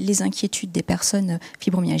 augmenter les inquiétudes des personnes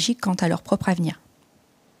fibromyalgiques quant à leur propre avenir.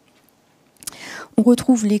 On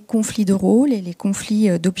retrouve les conflits de rôle et les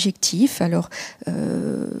conflits d'objectifs. Alors,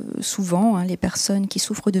 souvent, hein, les personnes qui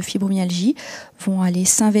souffrent de fibromyalgie vont aller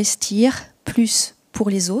s'investir plus pour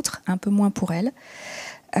les autres, un peu moins pour elles,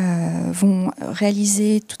 vont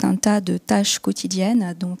réaliser tout un tas de tâches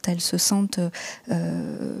quotidiennes dont elles se sentent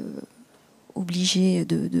obligées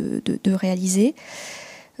de réaliser,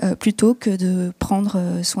 plutôt que de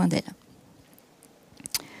prendre soin d'elles.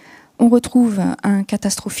 On retrouve un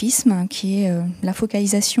catastrophisme qui est la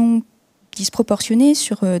focalisation disproportionnée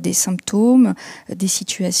sur des symptômes, des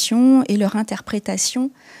situations et leur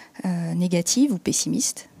interprétation négative ou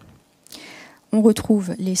pessimiste. On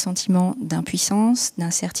retrouve les sentiments d'impuissance,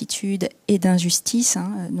 d'incertitude et d'injustice, hein,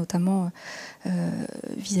 notamment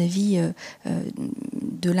vis-à-vis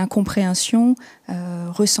de l'incompréhension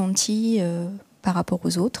ressentie par rapport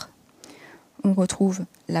aux autres. On retrouve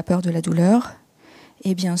la peur de la douleur,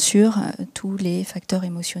 et bien sûr, tous les facteurs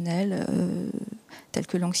émotionnels tels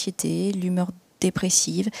que l'anxiété, l'humeur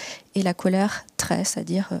dépressive et la colère très,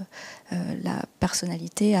 c'est-à-dire la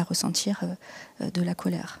personnalité à ressentir de la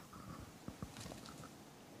colère.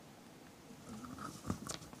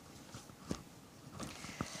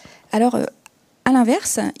 Alors, à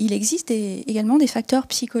l'inverse, il existe également des facteurs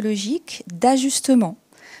psychologiques d'ajustement.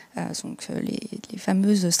 Donc les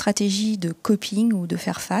fameuses stratégies de coping ou de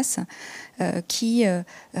faire face qui,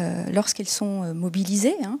 lorsqu'elles sont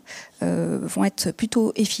mobilisées, hein, vont être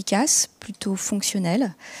plutôt efficaces, plutôt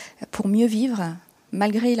fonctionnelles pour mieux vivre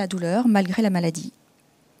malgré la douleur, malgré la maladie.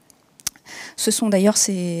 Ce sont d'ailleurs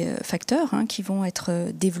ces facteurs hein, qui vont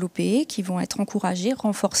être développés, qui vont être encouragés,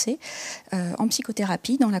 renforcés en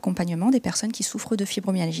psychothérapie dans l'accompagnement des personnes qui souffrent de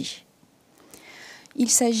fibromyalgie. Il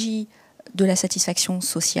s'agit de la satisfaction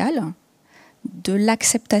sociale, de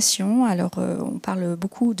l'acceptation. Alors, on parle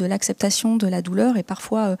beaucoup de l'acceptation de la douleur et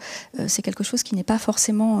parfois, c'est quelque chose qui n'est pas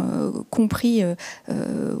forcément compris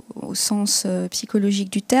au sens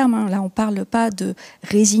psychologique du terme. Hein. Là, on ne parle pas de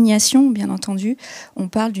résignation, bien entendu. On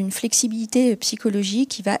parle d'une flexibilité psychologique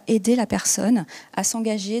qui va aider la personne à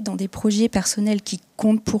s'engager dans des projets personnels qui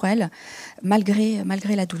comptent pour elle, malgré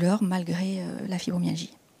la douleur, malgré la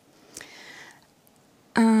fibromyalgie.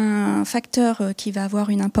 Un facteur qui va avoir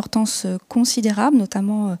une importance considérable,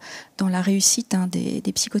 notamment dans la réussite hein, des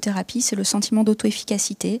psychothérapies, c'est le sentiment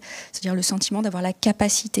d'auto-efficacité, c'est-à-dire le sentiment d'avoir la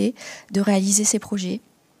capacité de réaliser ses projets,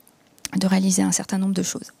 de réaliser un certain nombre de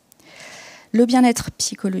choses. Le bien-être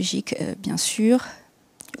psychologique, bien sûr,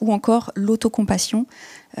 ou encore l'autocompassion,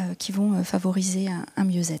 qui vont favoriser un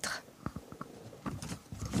mieux-être.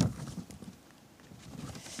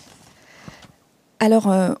 Alors,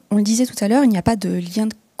 on le disait tout à l'heure, il n'y a pas de lien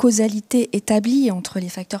de causalité établi entre les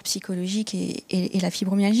facteurs psychologiques et la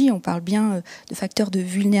fibromyalgie. On parle bien de facteurs de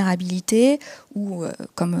vulnérabilité ou,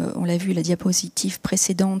 comme on l'a vu la diapositive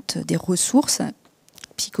précédente, des ressources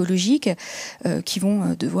psychologiques qui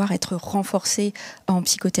vont devoir être renforcées en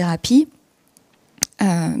psychothérapie,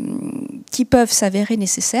 qui peuvent s'avérer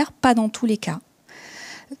nécessaires, pas dans tous les cas.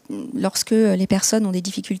 Lorsque les personnes ont des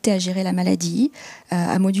difficultés à gérer la maladie,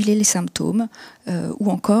 à moduler les symptômes, ou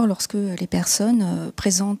encore lorsque les personnes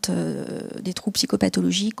présentent des troubles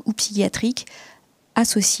psychopathologiques ou psychiatriques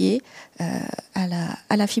associés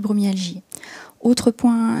à la fibromyalgie. Autre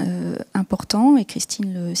point important, et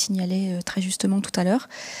Christine le signalait très justement tout à l'heure,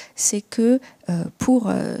 c'est que pour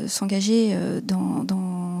s'engager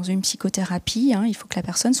dans une psychothérapie, hein, il faut que la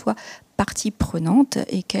personne soit partie prenante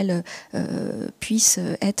et qu'elle puisse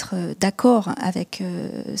être d'accord avec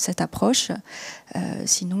cette approche,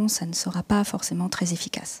 sinon ça ne sera pas forcément très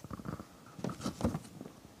efficace.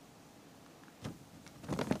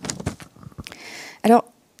 Alors,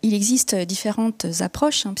 il existe différentes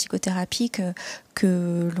approches psychothérapiques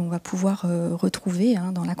que l'on va pouvoir retrouver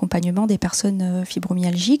dans l'accompagnement des personnes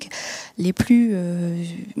fibromyalgiques. Les plus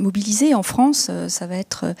mobilisées en France, ça va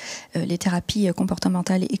être les thérapies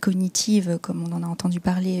comportementales et cognitives, comme on en a entendu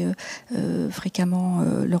parler fréquemment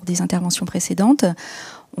lors des interventions précédentes.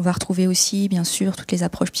 On va retrouver aussi, bien sûr, toutes les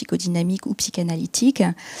approches psychodynamiques ou psychanalytiques,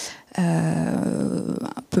 un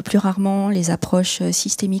peu plus rarement les approches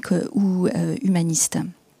systémiques ou humanistes.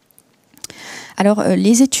 Alors,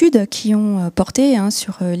 les études qui ont porté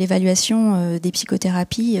sur l'évaluation des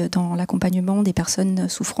psychothérapies dans l'accompagnement des personnes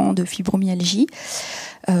souffrant de fibromyalgie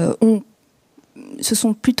se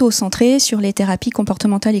sont plutôt centrées sur les thérapies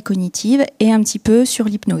comportementales et cognitives et un petit peu sur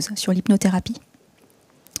l'hypnose, sur l'hypnothérapie.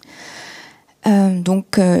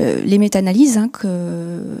 Donc les méta-analyses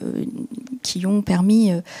qui ont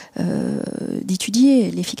permis d'étudier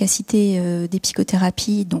l'efficacité des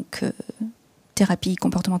psychothérapies, donc thérapie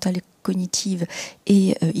comportementale et cognitive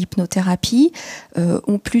et hypnothérapie,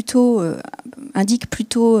 indiquent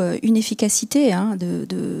plutôt une efficacité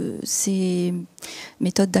de ces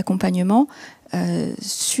méthodes d'accompagnement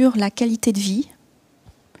sur la qualité de vie,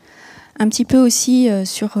 un petit peu aussi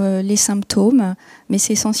sur les symptômes, mais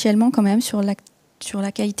c'est essentiellement quand même sur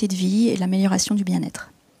la qualité de vie et l'amélioration du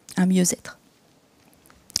bien-être, un mieux-être.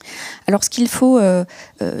 Alors ce qu'il faut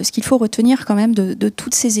retenir quand même de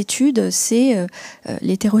toutes ces études, c'est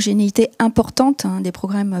l'hétérogénéité importante des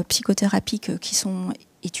programmes psychothérapiques qui sont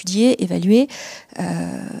étudiés, évalués.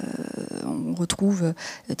 On retrouve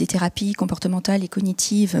des thérapies comportementales et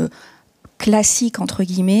cognitives classiques entre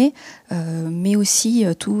guillemets, mais aussi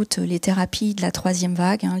toutes les thérapies de la troisième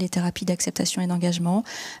vague, les thérapies d'acceptation et d'engagement,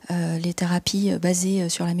 les thérapies basées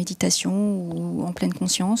sur la méditation ou en pleine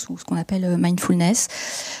conscience, ou ce qu'on appelle mindfulness,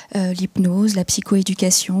 l'hypnose, la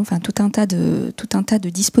psychoéducation, enfin tout un tas de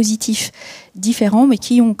dispositifs différents, mais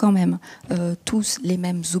qui ont quand même tous les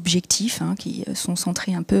mêmes objectifs, qui sont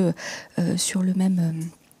centrés un peu sur le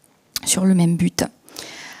même but.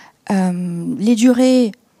 Les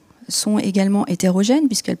durées sont également hétérogènes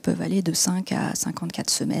puisqu'elles peuvent aller de 5 à 54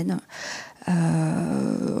 semaines.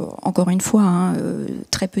 Encore une fois,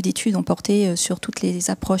 très peu d'études ont porté sur toutes les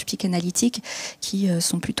approches psychanalytiques qui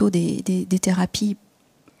sont plutôt des thérapies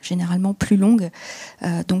généralement plus longues.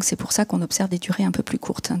 Donc c'est pour ça qu'on observe des durées un peu plus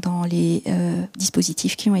courtes dans les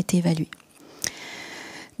dispositifs qui ont été évalués.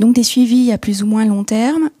 Donc des suivis à plus ou moins long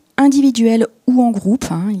terme, individuels ou en groupe.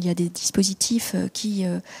 Il y a des dispositifs qui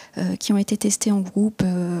ont été testés en groupe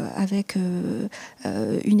avec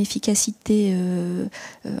une efficacité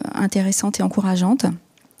intéressante et encourageante.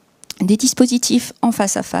 Des dispositifs en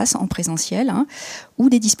face à face, en présentiel, ou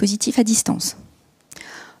des dispositifs à distance.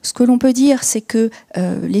 Ce que l'on peut dire, c'est que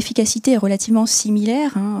l'efficacité est relativement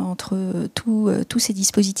similaire entre tous ces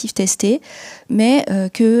dispositifs testés, mais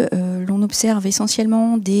que l'on observe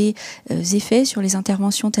essentiellement des effets sur les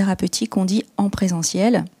interventions thérapeutiques, on dit en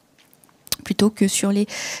présentiel, plutôt que sur les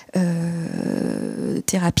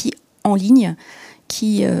thérapies en ligne,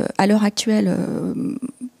 qui, à l'heure actuelle,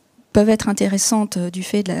 peuvent être intéressantes du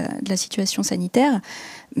fait de la situation sanitaire,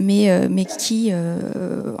 mais qui,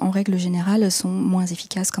 en règle générale, sont moins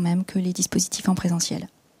efficaces quand même que les dispositifs en présentiel.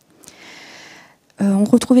 On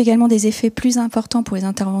retrouve également des effets plus importants pour les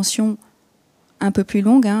interventions un peu plus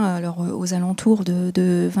longues, alors aux alentours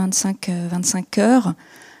de 25 heures,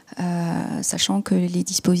 sachant que les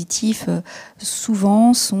dispositifs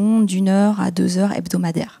souvent sont d'1 heure à 2 heures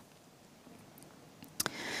hebdomadaires.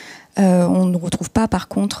 On ne retrouve pas par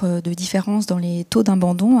contre de différence dans les taux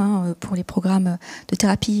d'abandon pour les programmes de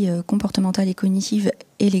thérapie comportementale et cognitive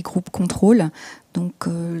et les groupes contrôle. Donc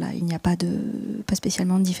là, il n'y a pas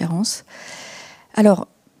spécialement de différence. Alors,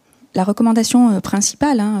 la recommandation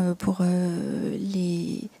principale pour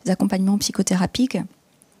les accompagnements psychothérapiques,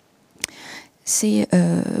 c'est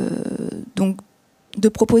donc de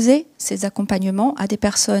proposer ces accompagnements à des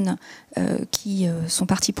personnes qui sont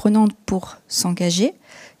partie prenante pour s'engager,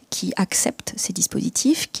 qui acceptent ces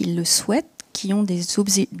dispositifs, qui le souhaitent, qui ont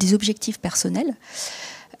des objectifs personnels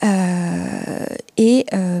et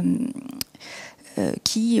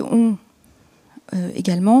qui ont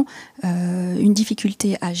également une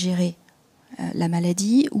difficulté à gérer la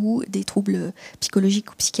maladie ou des troubles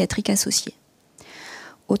psychologiques ou psychiatriques associés.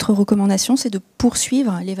 Autre recommandation, c'est de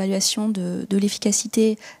poursuivre l'évaluation de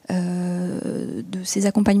l'efficacité de ces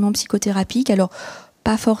accompagnements psychothérapiques. Alors,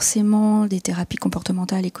 pas forcément des thérapies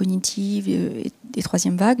comportementales et cognitives et des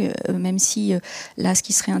troisième vagues, même si là, ce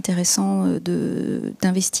qui serait intéressant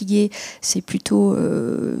d'investiguer, c'est plutôt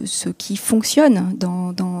ce qui fonctionne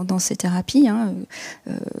dans ces thérapies.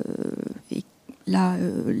 Et là,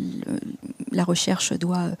 la recherche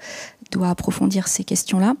doit approfondir ces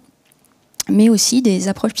questions-là. Mais aussi des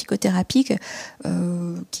approches psychothérapiques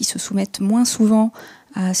qui se soumettent moins souvent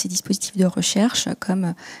à ces dispositifs de recherche,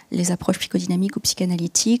 comme les approches psychodynamiques ou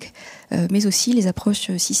psychanalytiques, mais aussi les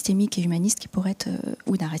approches systémiques et humanistes qui pourraient être,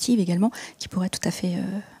 ou narratives également, qui pourraient être tout à fait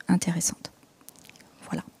intéressantes.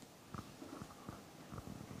 Voilà.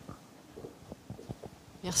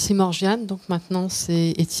 Merci Morgiane. Donc maintenant,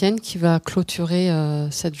 c'est Étienne qui va clôturer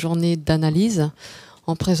cette journée d'analyse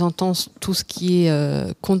en présentant tout ce qui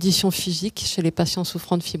est conditions physiques chez les patients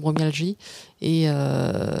souffrant de fibromyalgie et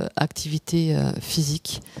activités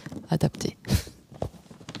physiques adaptées.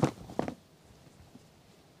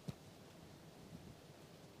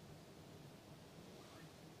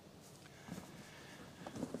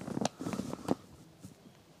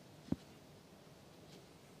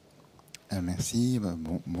 Merci.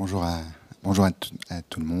 Bonjour à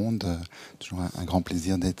tout le monde. Toujours un grand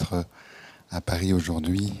plaisir d'être à Paris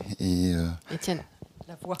aujourd'hui. Étienne,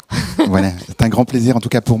 la voix. Voilà, c'est un grand plaisir, en tout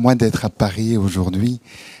cas pour moi, d'être à Paris aujourd'hui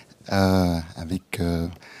avec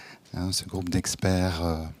ce groupe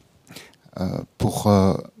d'experts pour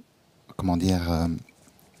comment dire,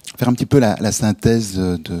 faire un petit peu la synthèse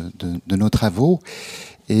de nos travaux.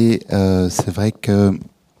 Et c'est vrai que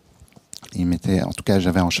en tout cas,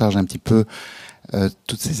 j'avais en charge un petit peu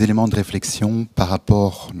tous ces éléments de réflexion par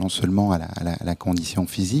rapport non seulement à la condition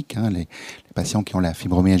physique. Les patients qui ont la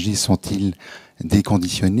fibromyalgie sont-ils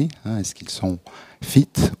déconditionnés, est-ce qu'ils sont fit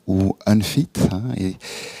ou unfit,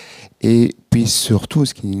 et puis surtout,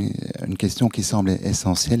 une question qui semble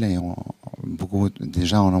essentielle, et beaucoup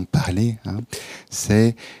déjà en ont parlé,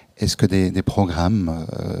 c'est est-ce que des programmes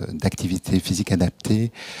d'activité physique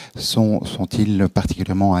adaptée sont-ils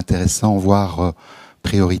particulièrement intéressants, voire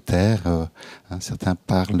prioritaires? Certains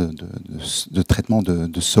parlent de traitement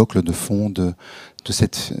de socle, de fond de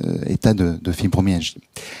cet état de fibromyalgie.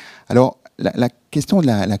 Alors, la question de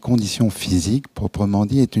la condition physique, proprement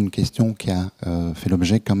dit, est une question qui a fait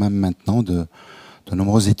l'objet quand même maintenant de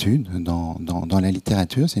nombreuses études dans la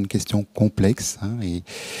littérature. C'est une question complexe et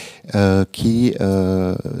qui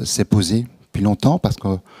s'est posée depuis longtemps parce que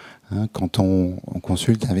quand on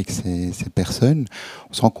consulte avec ces personnes,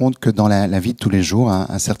 on se rend compte que dans la vie de tous les jours,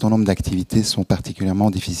 un certain nombre d'activités sont particulièrement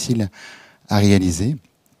difficiles à réaliser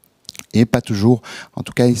et pas toujours. En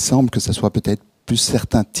tout cas, il semble que ce soit peut-être plus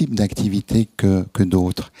certains types d'activités que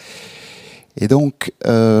d'autres. Et donc,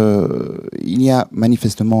 il y a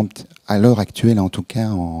manifestement, à l'heure actuelle, en tout cas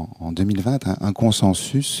en 2020, un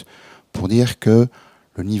consensus pour dire que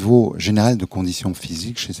le niveau général de conditions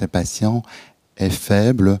physiques chez ces patients est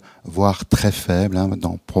faible, voire très faible,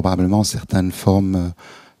 dans probablement certaines formes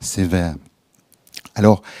sévères.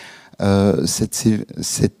 Alors, ce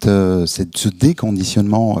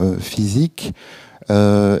déconditionnement physique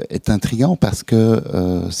est intriguant parce que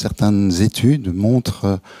certaines études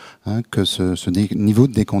montrent que ce niveau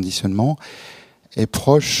de déconditionnement est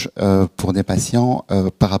proche pour des patients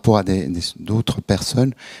par rapport à d'autres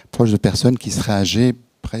personnes, proche de personnes qui seraient âgées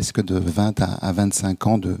presque de 20 à 25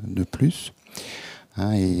 ans de plus.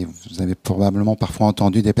 Et vous avez probablement parfois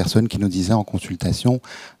entendu des personnes qui nous disaient en consultation,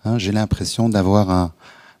 j'ai l'impression d'avoir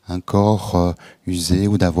un corps usé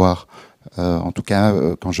ou d'avoir, en tout cas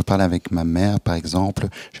quand je parle avec ma mère par exemple,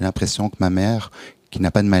 j'ai l'impression que ma mère, qui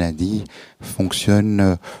n'a pas de maladie,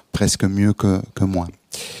 fonctionne presque mieux que moi.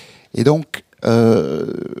 Et donc,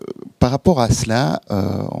 par rapport à cela,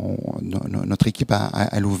 notre équipe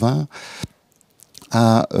à Louvain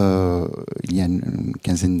il y a une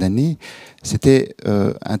quinzaine d'années, s'était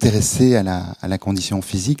intéressée à la condition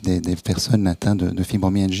physique des personnes atteintes de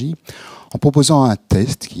fibromyalgie en proposant un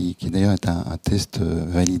test qui d'ailleurs est un test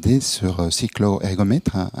validé sur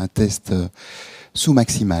cyclo-ergomètre, un test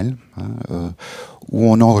sous-maximal, où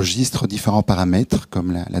on enregistre différents paramètres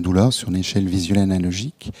comme la douleur sur une échelle visuelle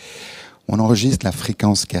analogique, où on enregistre la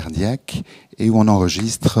fréquence cardiaque et où on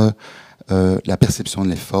enregistre la perception de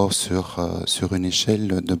l'effort sur une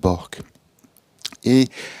échelle de Borg. Et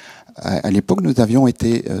à l'époque, nous avions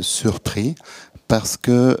été surpris parce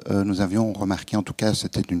que nous avions remarqué, en tout cas,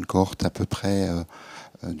 c'était une cohorte à peu près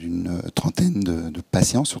d'une trentaine de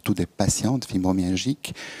patients, surtout des patientes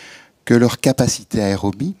fibromyalgiques, que leur capacité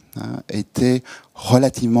aérobie était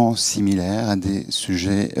relativement similaire à des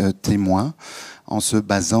sujets témoins en se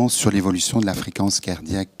basant sur l'évolution de la fréquence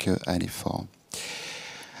cardiaque à l'effort.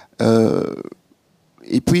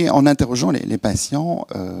 Et puis, en interrogeant les patients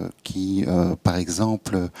qui, par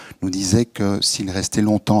exemple, nous disaient que s'ils restaient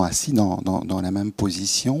longtemps assis dans la même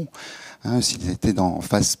position, s'ils étaient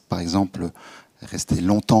face, par exemple, restaient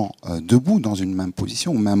longtemps debout dans une même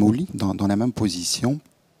position, ou même au lit, dans la même position,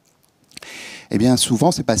 eh bien,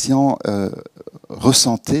 souvent, ces patients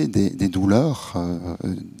ressentaient des douleurs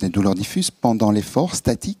diffuses pendant l'effort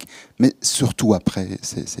statique, mais surtout après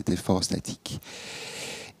cet effort statique.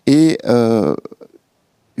 Et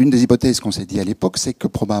une des hypothèses qu'on s'est dit à l'époque, c'est que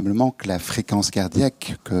probablement que la fréquence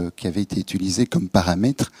cardiaque qui avait été utilisée comme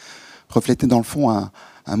paramètre reflétait dans le fond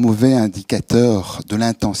un mauvais indicateur de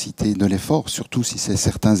l'intensité de l'effort, surtout si c'est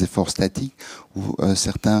certains efforts statiques ou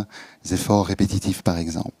certains efforts répétitifs, par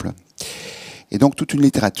exemple. Et donc, toute une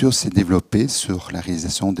littérature s'est développée sur la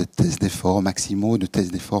réalisation de tests d'efforts maximaux, de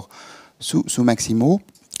tests d'efforts sous-maximaux.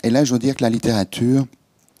 Et là, je veux dire que la littérature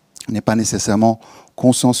n'est pas nécessairement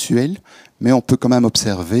consensuelle, mais on peut quand même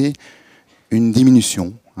observer une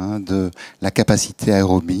diminution de la capacité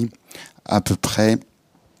aérobie, à peu près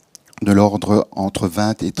de l'ordre entre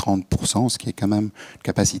 20 et 30%, ce qui est quand même une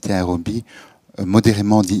capacité aérobie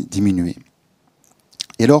modérément diminuée.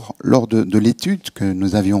 Et alors, lors de l'étude que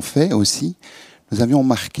nous avions fait aussi, nous avions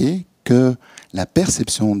remarqué que la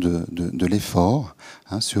perception de l'effort,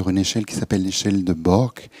 sur une échelle qui s'appelle l'échelle de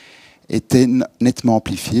Borg, était nettement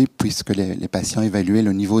amplifiée puisque les patients évaluaient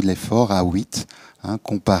le niveau de l'effort à 8,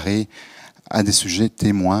 comparé à des sujets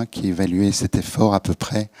témoins qui évaluaient cet effort à peu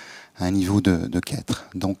près à un niveau de 4.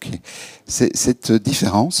 Donc, cette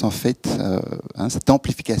différence, en fait, cette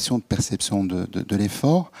amplification de perception de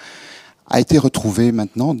l'effort, a été retrouvée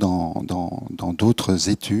maintenant dans d'autres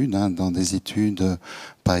études, dans des études,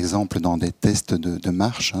 par exemple, dans des tests de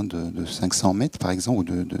marche, de 500 mètres, par exemple, ou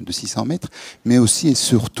de 600 mètres, mais aussi et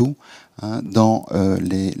surtout dans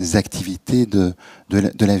les activités de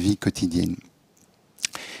la vie quotidienne.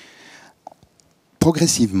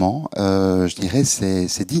 Progressivement, je dirais, ces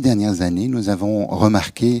 10 dernières années, nous avons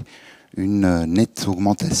remarqué une nette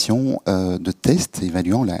augmentation de tests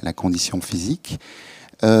évaluant la condition physique,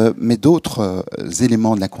 mais d'autres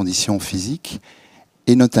éléments de la condition physique,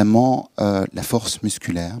 et notamment la force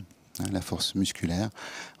musculaire. La force musculaire,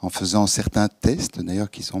 en faisant certains tests,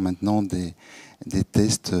 d'ailleurs, qui sont maintenant des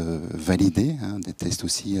tests validés, des tests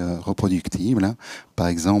aussi reproductibles. Par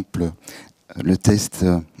exemple, le test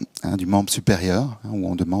du membre supérieur, où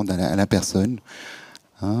on demande à la personne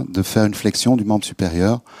de faire une flexion du membre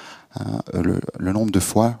supérieur le nombre de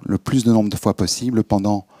fois, le plus de nombre de fois possible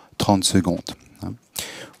pendant 30 secondes.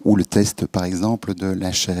 Ou le test, par exemple, de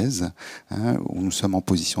la chaise, où nous sommes en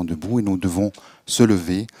position debout et nous devons se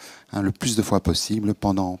lever le plus de fois possible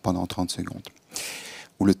pendant 30 secondes.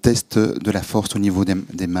 Ou le test de la force au niveau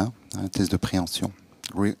des mains, test de préhension,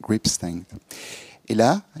 grip strength. Et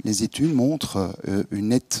là, les études montrent une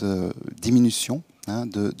nette diminution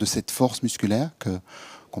de cette force musculaire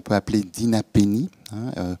qu'on peut appeler d'inapénie.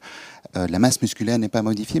 La masse musculaire n'est pas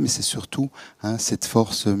modifiée, mais c'est surtout cette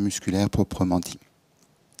force musculaire proprement dit.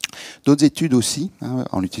 D'autres études aussi,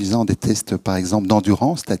 en utilisant des tests, par exemple,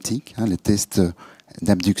 d'endurance statique, les tests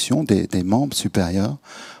d'abduction des membres supérieurs,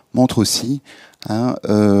 montrent aussi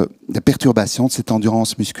des perturbations de cette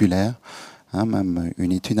endurance musculaire. Même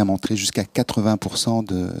une étude a montré jusqu'à 80%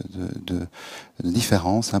 de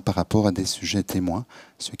différence par rapport à des sujets témoins,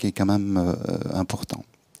 ce qui est quand même important.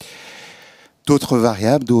 D'autres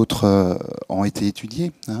variables, ont été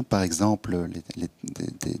étudiées, par exemple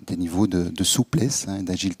des niveaux de souplesse,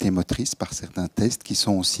 d'agilité motrice par certains tests qui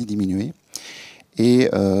sont aussi diminués. Et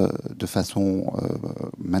de façon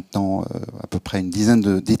maintenant à peu près une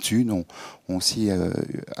dizaine d'études ont aussi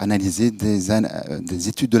analysé des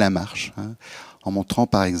études de la marche, en montrant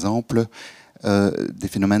par exemple des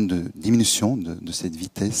phénomènes de diminution de cette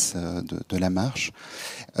vitesse de la marche,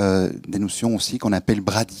 des notions aussi qu'on appelle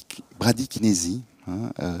bradykinésie,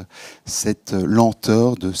 cette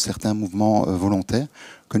lenteur de certains mouvements volontaires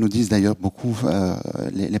que nous disent d'ailleurs beaucoup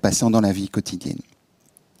les patients dans la vie quotidienne.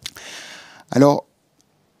 Alors,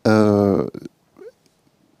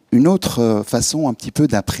 une autre façon un petit peu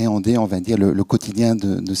d'appréhender, on va dire, le quotidien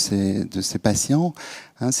de ces patients,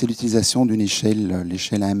 c'est l'utilisation d'une échelle,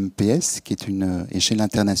 l'échelle AMPS, qui est une échelle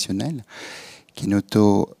internationale, qui est une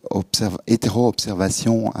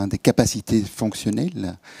hétéro-observation des capacités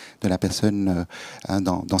fonctionnelles de la personne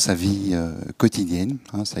dans sa vie quotidienne.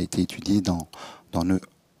 Ça a été étudié dans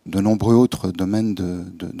de nombreux autres domaines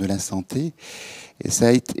de la santé. Et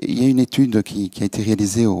il y a une étude qui a été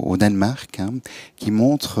réalisée au Danemark, qui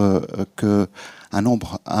montre qu'un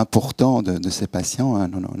nombre important de ces patients,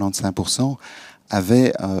 95%,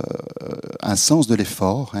 avaient un sens de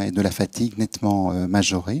l'effort et de la fatigue nettement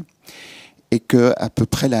majoré, et qu'à peu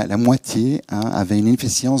près la moitié avait une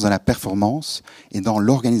efficience dans la performance et dans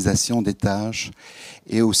l'organisation des tâches,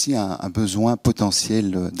 et aussi un besoin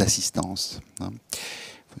potentiel d'assistance.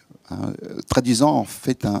 Traduisant en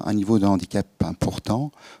fait un niveau de handicap important,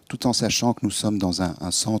 tout en sachant que nous sommes dans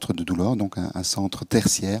un centre de douleur, donc un centre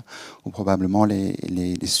tertiaire, où probablement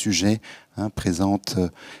les sujets présentent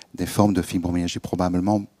des formes de fibromyalgie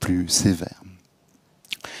probablement plus sévères.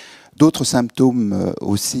 D'autres symptômes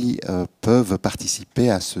aussi peuvent participer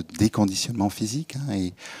à ce déconditionnement physique,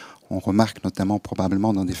 et on remarque notamment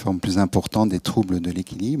probablement dans des formes plus importantes des troubles de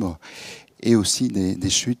l'équilibre. et aussi des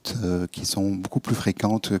chutes qui sont beaucoup plus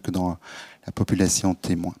fréquentes que dans la population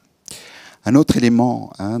témoin. Un autre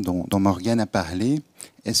élément dont Morgane a parlé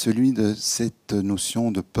est celui de cette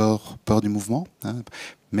notion de peur du mouvement,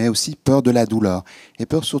 mais aussi peur de la douleur, et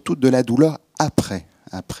peur surtout de la douleur après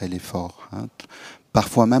l'effort.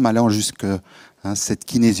 Parfois même allant jusqu'à cette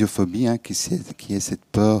kinésiophobie, qui est cette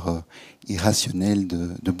peur irrationnelle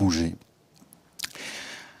de bouger.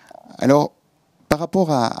 Alors, par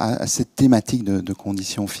rapport à cette thématique de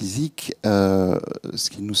conditions physiques, ce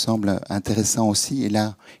qui nous semble intéressant aussi, et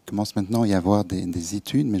là, il commence maintenant à y avoir des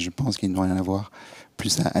études, mais je pense qu'il doit y en avoir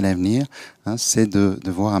plus à l'avenir, c'est de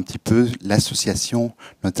voir un petit peu l'association,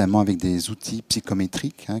 notamment avec des outils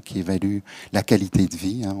psychométriques qui évaluent la qualité de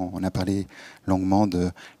vie. On a parlé longuement de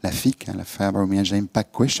la FIQ, la Fibromyalgia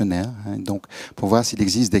Impact Questionnaire, donc pour voir s'il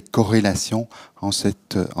existe des corrélations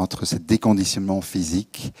entre ce déconditionnement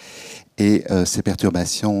physique et ces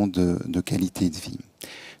perturbations de qualité de vie.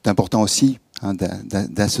 C'est important aussi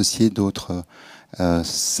d'associer d'autres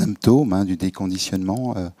symptômes du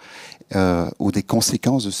déconditionnement ou des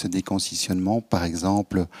conséquences de ce déconditionnement, par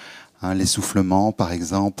exemple l'essoufflement, par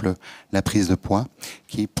exemple la prise de poids,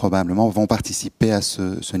 qui probablement vont participer à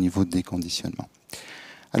ce niveau de déconditionnement.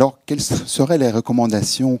 Alors, quelles seraient les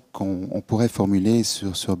recommandations qu'on pourrait formuler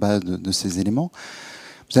sur base de ces éléments?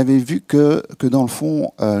 Vous avez vu que dans le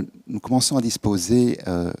fond, nous commençons à disposer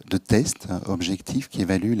de tests objectifs qui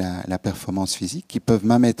évaluent la performance physique, qui peuvent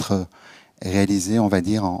même être réalisés, on va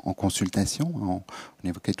dire, en consultation. On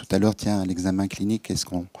évoquait tout à l'heure, tiens, l'examen clinique, est-ce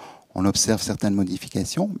qu'on observe certaines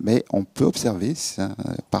modifications? Mais on peut observer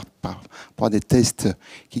par des tests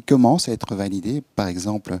qui commencent à être validés, par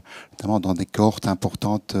exemple, notamment dans des cohortes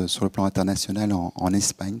importantes sur le plan international, en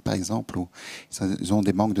Espagne, par exemple, où ils ont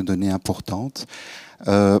des banques de données importantes.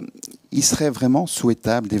 Il serait vraiment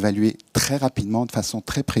souhaitable d'évaluer très rapidement, de façon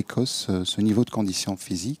très précoce, ce niveau de condition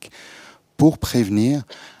physique pour prévenir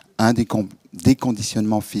un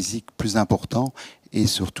déconditionnement physique plus important et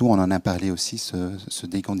surtout, on en a parlé aussi, ce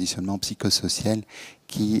déconditionnement psychosocial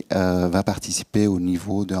qui va participer au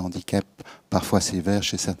niveau de handicap parfois sévère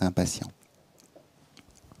chez certains patients.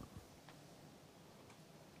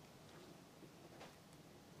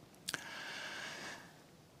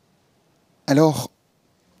 Alors,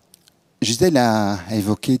 Gisèle a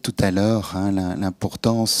évoqué tout à l'heure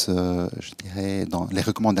l'importance, je dirais, dans les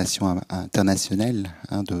recommandations internationales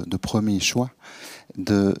de premier choix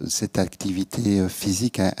de cette activité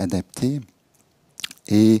physique adaptée.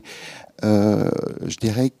 Et je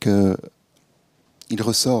dirais qu'il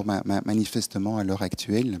ressort manifestement à l'heure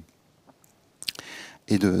actuelle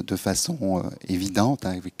et de façon évidente,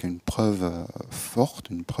 avec une preuve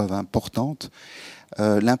forte, une preuve importante,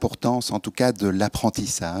 l'importance en tout cas de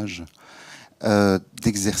l'apprentissage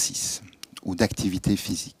d'exercice ou d'activité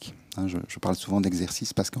physique. Je parle souvent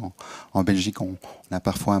d'exercice parce qu'en Belgique, on a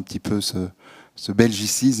parfois un petit peu ce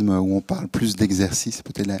belgicisme où on parle plus d'exercice,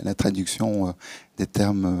 peut-être la traduction des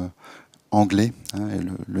termes anglais. Et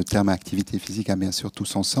le terme activité physique a bien sûr tout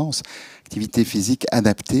son sens. Activité physique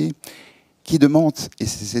adaptée qui demande, et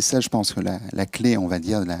c'est ça je pense que la clé, on va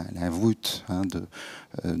dire, la voûte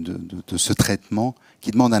de ce traitement,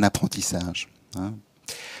 qui demande un apprentissage.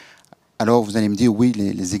 Alors vous allez me dire, oui,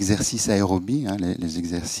 les exercices aérobies, les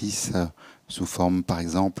exercices sous forme par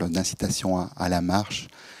exemple d'incitation à la marche,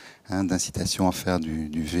 d'incitation à faire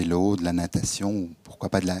du vélo, de la natation, ou pourquoi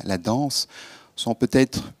pas de la danse, sont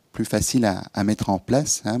peut-être plus faciles à mettre en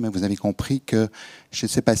place, mais vous avez compris que chez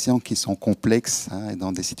ces patients qui sont complexes et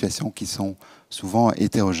dans des situations qui sont souvent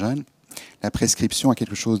hétérogènes, la prescription est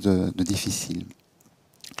quelque chose de difficile.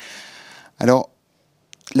 Alors,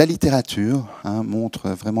 la littérature montre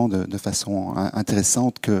vraiment de façon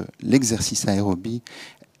intéressante que l'exercice aérobie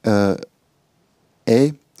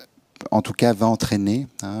en tout cas, va entraîner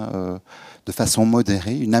de façon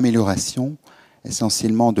modérée une amélioration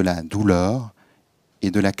essentiellement de la douleur et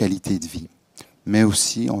de la qualité de vie. Mais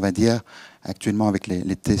aussi, on va dire, actuellement avec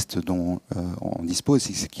les tests dont on dispose,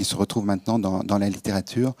 et qui se retrouvent maintenant dans la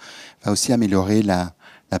littérature, va aussi améliorer la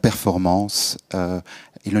performance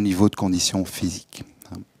et le niveau de condition physique.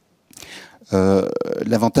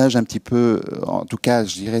 L'avantage un petit peu, en tout cas,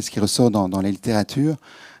 je dirais, ce qui ressort dans la littérature,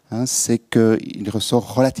 c'est qu'il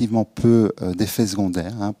ressort relativement peu d'effets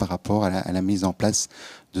secondaires par rapport à la mise en place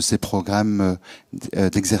de ces programmes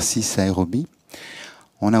d'exercice aérobie.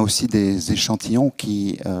 On a aussi des échantillons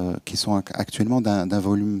qui sont actuellement d'un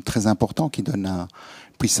volume très important, qui donnent une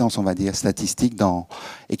puissance, on va dire, statistique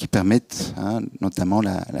et qui permettent notamment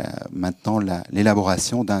maintenant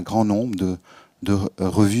l'élaboration d'un grand nombre de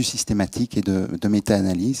revues systématiques et de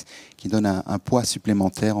méta-analyses qui donnent un poids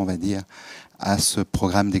supplémentaire, on va dire, à ce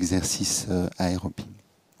programme d'exercice aérobie.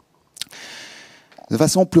 De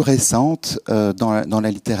façon plus récente, dans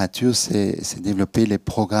la littérature, c'est développé les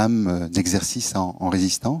programmes d'exercice en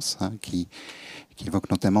résistance, hein, qui évoquent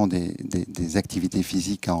notamment des activités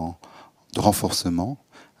physiques de renforcement,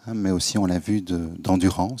 hein, mais aussi, on l'a vu,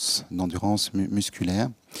 d'endurance musculaire.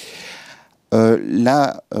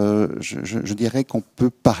 Là, je dirais qu'on peut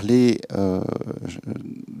parler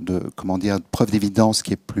de preuve d'évidence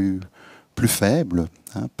qui est plus faible,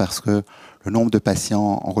 hein, parce que le nombre de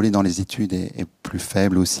patients enrôlés dans les études est plus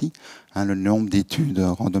faible aussi. Hein, le nombre d'études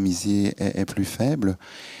randomisées est plus faible.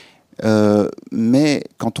 Mais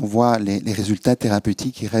quand on voit les résultats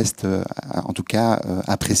thérapeutiques, ils restent en tout cas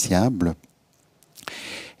appréciables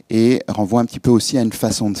et renvoient un petit peu aussi à une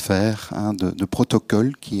façon de faire, hein, de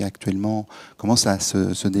protocole qui actuellement commence à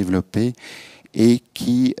se développer et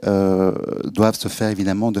qui doivent se faire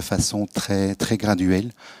évidemment de façon très, très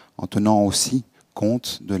graduelle, en tenant aussi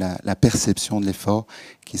compte de la perception de l'effort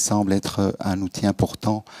qui semble être un outil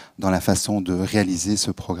important dans la façon de réaliser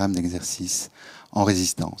ce programme d'exercice en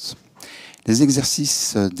résistance. Les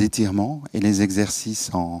exercices d'étirement et les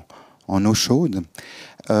exercices en eau chaude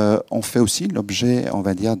ont fait aussi l'objet, on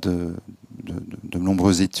va dire, de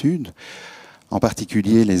nombreuses études, en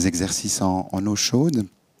particulier les exercices en eau chaude.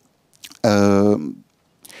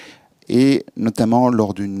 Et notamment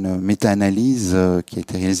lors d'une méta-analyse qui a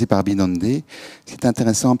été réalisée par Bidonde. Ce qui est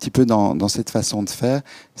intéressant un petit peu dans cette façon de faire,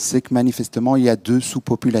 c'est que manifestement, il y a deux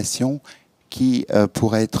sous-populations qui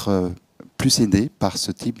pourraient être plus aidées par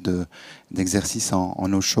ce type d'exercice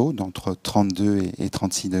en eau chaude, entre 32 et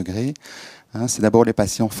 36 degrés. Hein, c'est d'abord les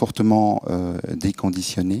patients fortement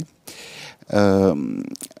déconditionnés,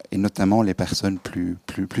 et notamment les personnes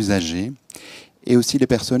plus âgées, et aussi les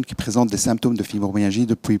personnes qui présentent des symptômes de fibromyalgie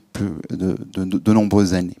depuis de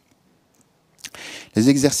nombreuses années. Les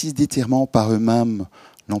exercices d'étirement par eux-mêmes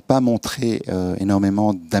n'ont pas montré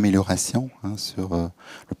énormément d'amélioration, hein, sur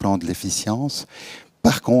le plan de l'efficience.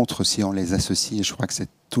 Par contre, si on les associe, et je crois que c'est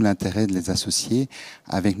tout l'intérêt de les associer,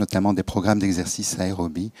 avec notamment des programmes d'exercice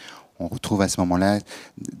aérobie, on retrouve à ce moment-là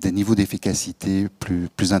des niveaux d'efficacité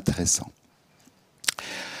plus intéressants.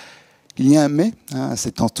 Il y a un mais à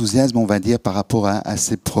cet enthousiasme, on va dire, par rapport à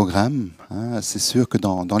ces programmes. Hein. C'est sûr que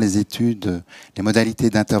dans les études, les modalités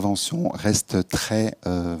d'intervention restent très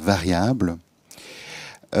variables.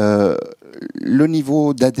 Le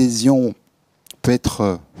niveau d'adhésion peut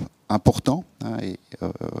être important, hein, et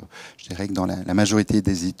je dirais que dans la majorité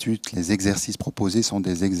des études, les exercices proposés sont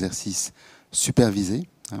des exercices supervisés,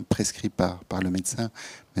 hein, prescrits par le médecin,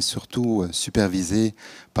 mais surtout supervisés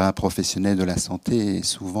par un professionnel de la santé et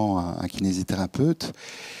souvent un kinésithérapeute.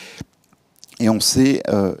 Et on sait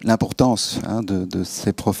l'importance, hein, de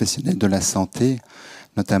ces professionnels de la santé,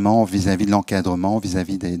 notamment vis-à-vis de l'encadrement,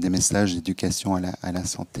 vis-à-vis des messages d'éducation à la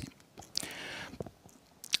santé.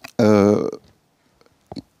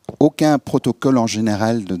 Aucun protocole en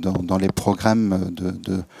général dans les programmes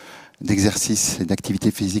d'exercice et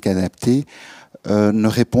d'activité physique adaptée ne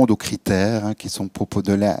répondent aux critères, hein, qui sont propos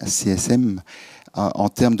de la CSM en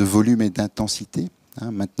termes de volume et d'intensité.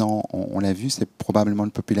 Hein. Maintenant, on l'a vu, c'est probablement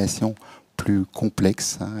une population plus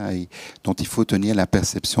complexe, hein, et dont il faut tenir la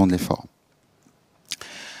perception de l'effort.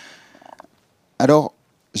 Alors,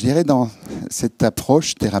 je dirais, dans cette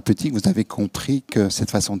approche thérapeutique, vous avez compris que cette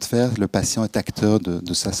façon de faire, le patient est acteur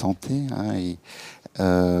de sa santé, hein,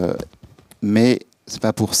 mais c'est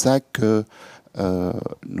pas pour ça que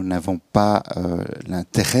nous n'avons pas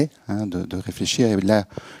l'intérêt, hein, de réfléchir. Et là,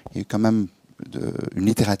 il y a eu quand même une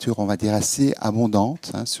littérature, on va dire, assez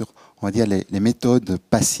abondante, hein, sur, on va dire, les méthodes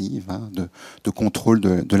passives, hein, de contrôle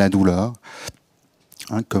de la douleur,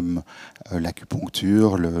 hein, comme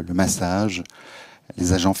l'acupuncture, le massage,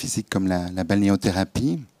 les agents physiques comme la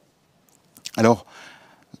balnéothérapie. Alors,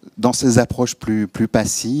 dans ces approches plus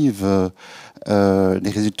passives, les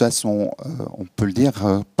résultats sont, on peut le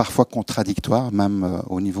dire, parfois contradictoires, même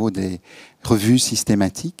au niveau des revues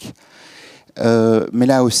systématiques. Mais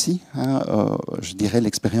là aussi, hein, je dirais,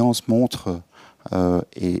 l'expérience montre,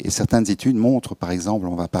 et certaines études montrent, par exemple,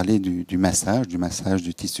 on va parler du massage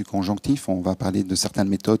du tissu conjonctif, on va parler de certaines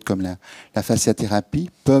méthodes comme la fasciathérapie,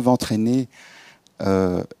 peuvent entraîner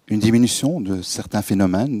une diminution de certains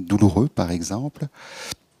phénomènes douloureux, par exemple.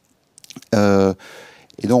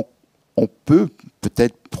 Et donc, on peut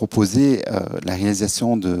peut-être proposer la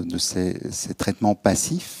réalisation de ces traitements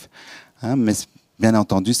passifs, hein, mais bien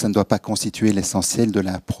entendu, ça ne doit pas constituer l'essentiel de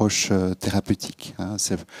l'approche thérapeutique. Hein.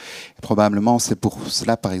 Probablement, c'est pour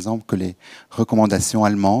cela, par exemple, que les recommandations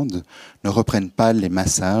allemandes ne reprennent pas les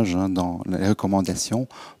massages, hein, dans les recommandations,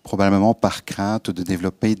 probablement par crainte de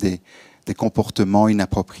développer des comportements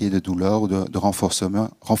inappropriés de douleur ou de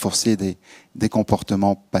renforcer des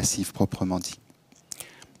comportements passifs proprement dit.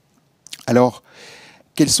 Alors,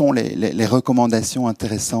 quelles sont les recommandations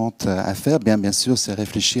intéressantes à faire? Bien sûr, c'est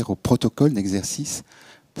réfléchir au protocole d'exercice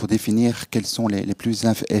pour définir quels sont les plus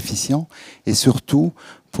efficients et surtout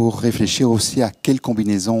pour réfléchir aussi à quelle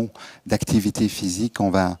combinaison d'activités physiques on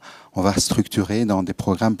va structurer dans des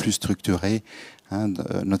programmes plus structurés,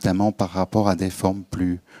 notamment par rapport à des formes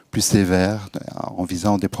plus sévères, en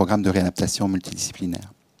visant des programmes de réadaptation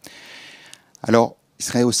multidisciplinaires. Alors, il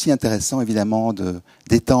serait aussi intéressant, évidemment,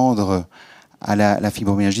 d'étendre à la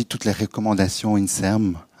fibromyalgie toutes les recommandations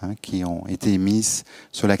Inserm qui ont été émises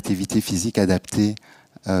sur l'activité physique adaptée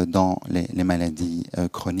dans les maladies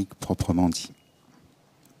chroniques proprement dit.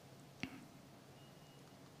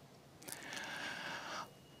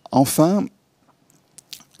 Enfin,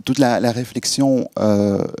 toute la réflexion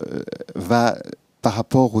va par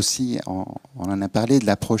rapport aussi, on en a parlé, de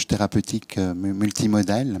l'approche thérapeutique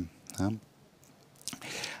multimodale.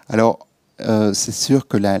 Alors, c'est sûr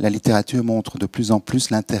que la littérature montre de plus en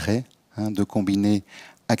plus l'intérêt de combiner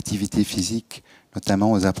activité physique,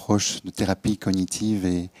 notamment aux approches de thérapie cognitive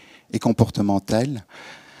et comportementale,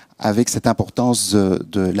 avec cette importance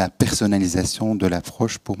de la personnalisation de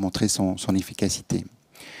l'approche pour montrer son efficacité.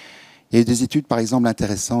 Il y a eu des études, par exemple,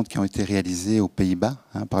 intéressantes qui ont été réalisées aux Pays-Bas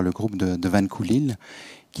par le groupe de Van Coulil,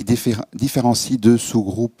 qui différencient deux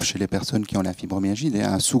sous-groupes chez les personnes qui ont la fibromyalgie.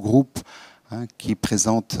 Un sous-groupe qui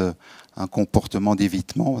présente un comportement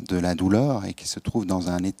d'évitement de la douleur et qui se trouve dans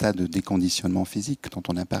un état de déconditionnement physique dont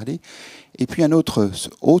on a parlé. Et puis un autre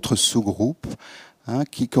sous-groupe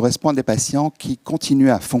qui correspond à des patients qui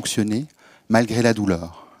continuent à fonctionner malgré la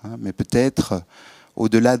douleur, mais peut-être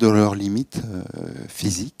au-delà de leurs limites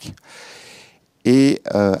physiques. Et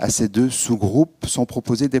à ces deux sous-groupes sont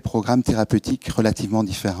proposés des programmes thérapeutiques relativement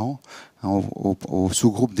différents. Aux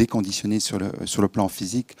sous-groupes déconditionnés sur le plan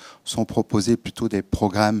physique sont proposés plutôt des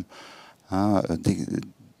programmes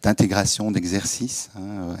d'intégration d'exercices,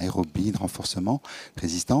 aérobie, de renforcement, de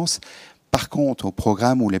résistance. Par contre, au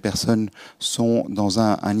programme où les personnes sont dans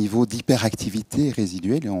un niveau d'hyperactivité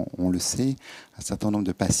résiduelle, et on le sait, un certain nombre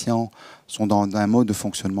de patients sont dans un mode de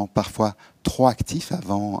fonctionnement parfois trop actif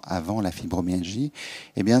avant la fibromyalgie,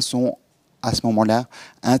 eh bien sont à ce moment-là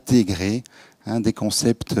intégrés des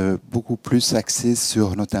concepts beaucoup plus axés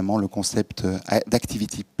sur notamment le concept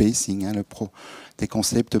d'activity pacing, des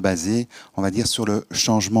concepts basés, on va dire, sur le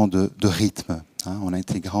changement de rythme, en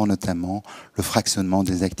intégrant notamment le fractionnement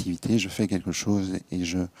des activités. Je fais quelque chose et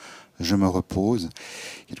je me repose.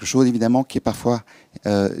 Quelque chose évidemment qui est parfois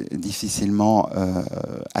difficilement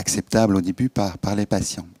acceptable au début par les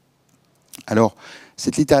patients. Alors,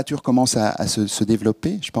 cette littérature commence à se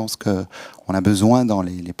développer. Je pense qu'on a besoin dans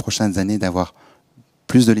les prochaines années d'avoir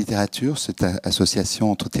plus de littérature, cette association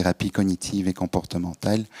entre thérapie cognitive et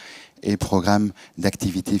comportementale et programme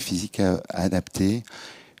d'activité physique adaptée.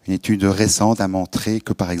 Une étude récente a montré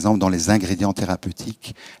que, par exemple, dans les ingrédients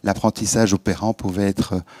thérapeutiques, l'apprentissage opérant pouvait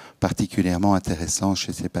être particulièrement intéressant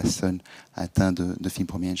chez ces personnes atteintes de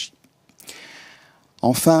fibromyalgie.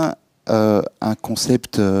 Enfin, un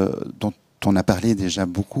concept dont on a parlé déjà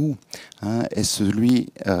beaucoup est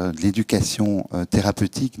celui de l'éducation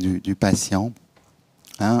thérapeutique du patient,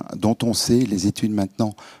 dont on sait, les études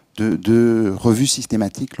maintenant de revues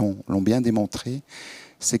systématiques l'ont bien démontré,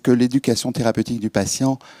 c'est que l'éducation thérapeutique du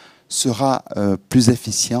patient sera plus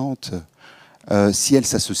efficiente si elle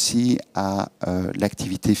s'associe à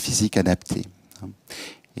l'activité physique adaptée.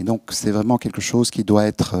 Et donc, c'est vraiment quelque chose qui doit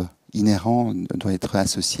être inhérent, doit être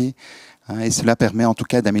associé. Et cela permet en tout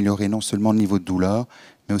cas d'améliorer non seulement le niveau de douleur,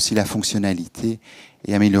 mais aussi la fonctionnalité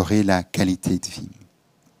et améliorer la qualité de vie.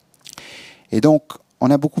 Et donc, on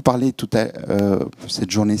a beaucoup parlé cette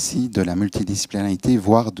journée-ci de la multidisciplinarité,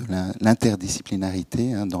 voire de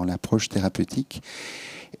l'interdisciplinarité dans l'approche thérapeutique.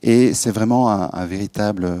 Et c'est vraiment un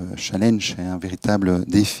véritable challenge, un véritable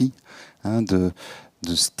défi de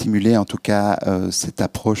stimuler en tout cas cette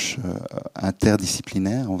approche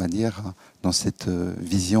interdisciplinaire, on va dire, dans cette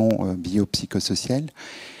vision biopsychosociale.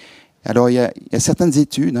 Alors il y a certaines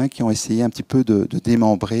études qui ont essayé un petit peu de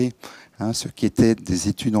démembrer ce qui étaient des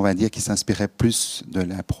études, on va dire, qui s'inspiraient plus de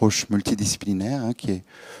l'approche multidisciplinaire, qui est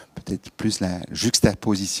peut-être plus la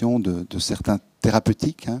juxtaposition de certains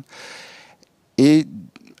thérapeutiques, et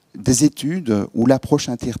des études où l'approche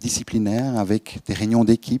interdisciplinaire, avec des réunions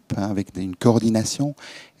d'équipe, avec une coordination,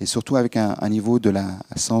 et surtout avec un niveau de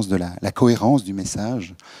sens de la cohérence du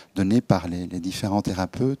message donné par les différents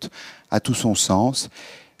thérapeutes, a tout son sens,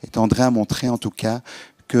 et tendrait à montrer en tout cas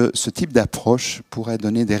que ce type d'approche pourrait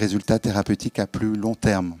donner des résultats thérapeutiques à plus long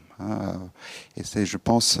terme, Et c'est, je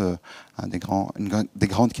pense, une des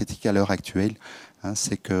grandes critiques à l'heure actuelle,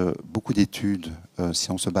 c'est que beaucoup d'études,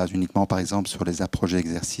 si on se base uniquement par exemple sur les approches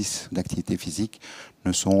d'exercice, d'activité physique,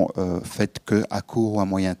 ne sont faites qu'à court ou à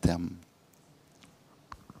moyen terme.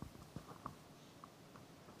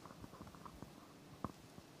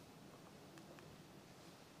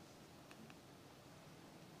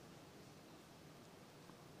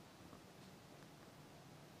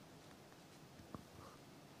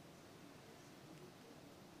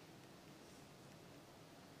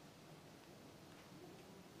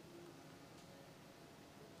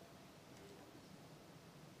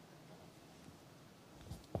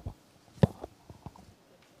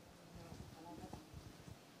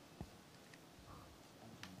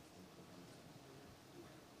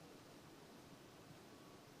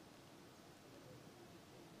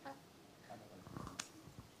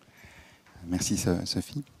 Merci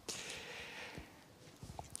Sophie.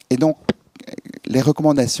 Et donc, les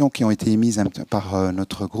recommandations qui ont été émises par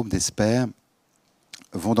notre groupe d'experts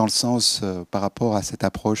vont dans le sens, par rapport à cette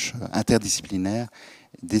approche interdisciplinaire,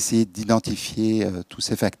 d'essayer d'identifier tous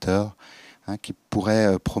ces facteurs qui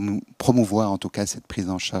pourraient promouvoir en tout cas cette prise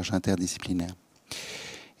en charge interdisciplinaire.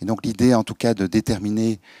 Et donc l'idée en tout cas de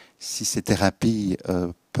déterminer si ces thérapies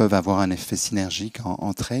peuvent avoir un effet synergique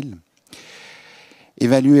entre elles.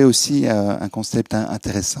 Évaluer aussi un concept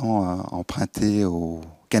intéressant emprunté aux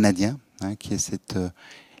Canadiens, qui est cette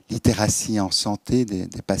littératie en santé des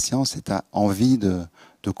patients, cette envie de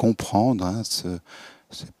comprendre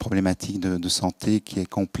cette problématique de santé qui est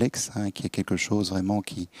complexe, qui est quelque chose vraiment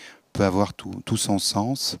qui peut avoir tout son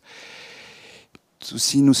sens.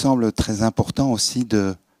 Ceci nous semble très important aussi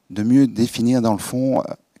de mieux définir dans le fond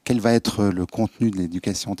quel va être le contenu de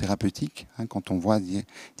l'éducation thérapeutique, quand on voit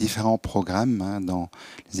différents programmes dans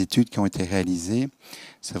les études qui ont été réalisées.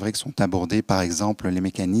 C'est vrai que sont abordés par exemple les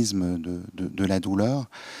mécanismes de la douleur,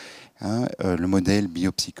 le modèle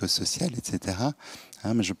biopsychosocial, etc.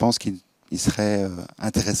 Mais je pense qu'il serait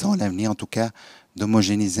intéressant à l'avenir, en tout cas,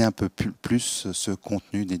 d'homogénéiser un peu plus ce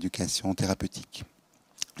contenu d'éducation thérapeutique.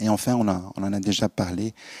 Et enfin, on en a déjà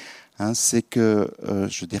parlé, c'est que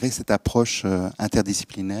je dirais que cette approche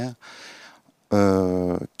interdisciplinaire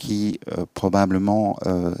qui probablement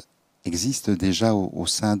existe déjà au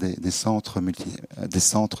sein des centres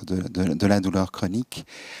de la douleur chronique.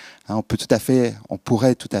 On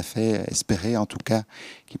pourrait tout à fait espérer, en tout cas,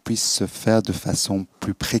 qu'il puisse se faire de façon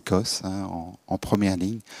plus précoce, en première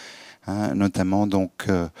ligne, notamment donc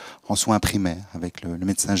en soins primaires avec le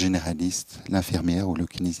médecin généraliste, l'infirmière ou le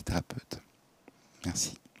kinésithérapeute.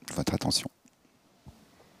 Merci de votre attention.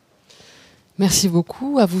 Merci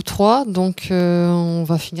beaucoup à vous trois. Donc, on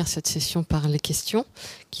va finir cette session par les questions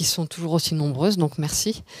qui sont toujours aussi nombreuses. Donc,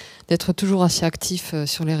 merci d'être toujours assez actifs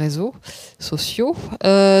sur les réseaux sociaux.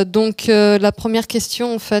 La première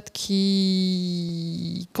question, en fait,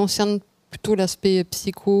 qui concerne plutôt l'aspect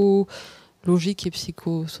psychologique et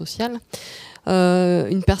psychosocial.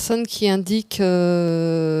 Une personne qui indique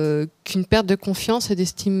qu'une perte de confiance et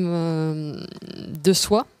d'estime de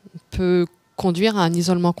soi peut conduire à un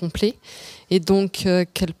isolement complet et donc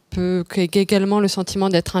qu'elle a également le sentiment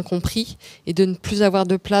d'être incompris et de ne plus avoir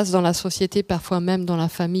de place dans la société, parfois même dans la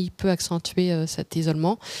famille, peut accentuer cet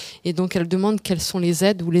isolement. Et donc elle demande quelles sont les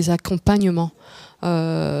aides ou les accompagnements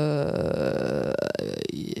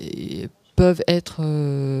peuvent être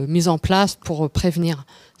mis en place pour prévenir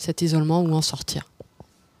cet isolement ou en sortir.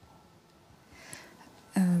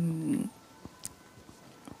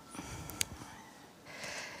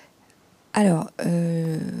 Alors,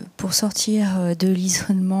 pour sortir de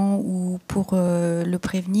l'isolement ou pour le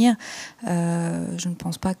prévenir, je ne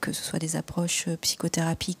pense pas que ce soit des approches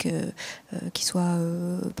psychothérapiques qui soient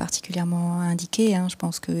particulièrement indiquées. Je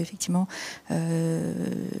pense qu'effectivement,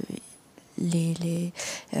 les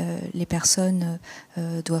personnes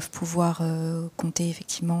doivent pouvoir compter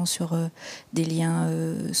effectivement sur des liens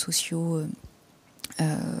sociaux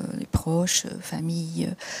les proches, famille,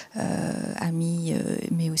 amis,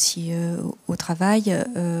 mais aussi au travail,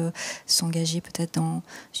 s'engager peut-être dans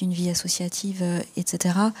une vie associative,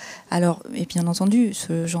 etc. Alors, et bien entendu,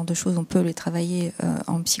 ce genre de choses, on peut les travailler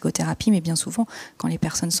en psychothérapie, mais bien souvent, quand les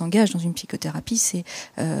personnes s'engagent dans une psychothérapie, c'est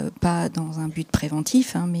pas dans un but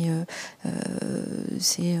préventif, mais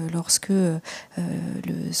c'est lorsque le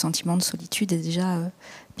sentiment de solitude est déjà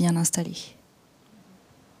bien installé.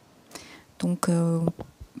 Donc,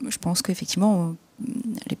 je pense qu'effectivement,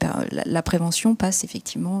 la prévention passe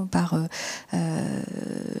effectivement par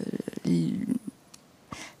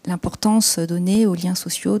l'importance donnée aux liens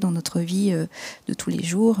sociaux dans notre vie de tous les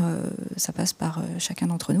jours. Ça passe par chacun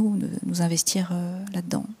d'entre nous de nous investir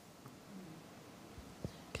là-dedans.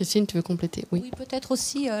 Christine, tu veux compléter? Oui, oui, peut-être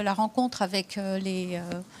aussi la rencontre avec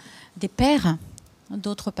des pairs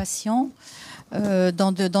d'autres patients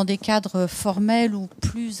dans des cadres formels ou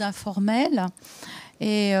plus informels.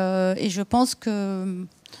 Et je pense que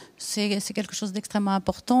c'est quelque chose d'extrêmement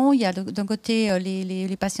important. Il y a d'un côté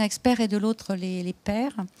les patients experts et de l'autre les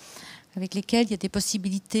pairs, avec lesquels il y a des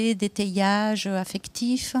possibilités d'étayage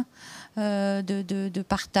affectif, de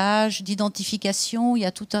partage, d'identification. Il y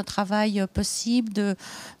a tout un travail possible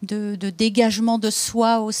de dégagement de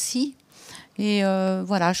soi aussi. Et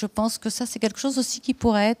voilà, je pense que ça, c'est quelque chose aussi qui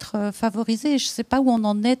pourrait être favorisé. Je ne sais pas où on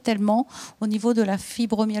en est tellement au niveau de la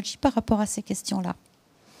fibromyalgie par rapport à ces questions-là.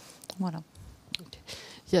 Voilà.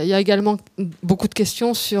 Il y a également beaucoup de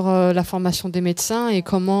questions sur la formation des médecins et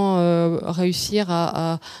comment réussir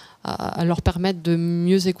à leur permettre de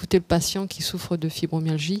mieux écouter le patient qui souffre de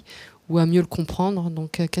fibromyalgie ou à mieux le comprendre.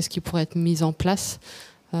 Donc, qu'est-ce qui pourrait être mis en place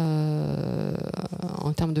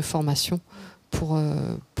en termes de formation pour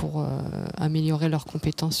améliorer leurs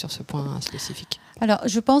compétences sur ce point spécifique? Alors,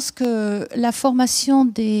 je pense que la formation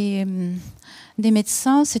des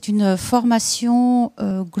médecins, c'est une formation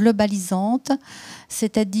globalisante,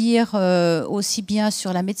 c'est-à-dire aussi bien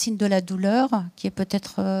sur la médecine de la douleur, qui est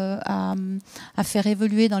peut-être à faire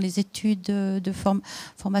évoluer dans les études de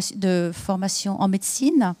formation en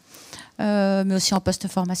médecine, mais aussi en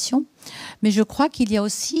post-formation. Mais je crois qu'il y a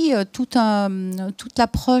aussi toute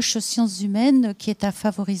l'approche sciences humaines qui est à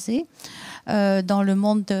favoriser dans le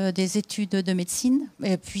monde des études de médecine.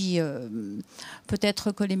 Et puis,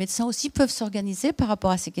 peut-être que les médecins aussi peuvent s'organiser par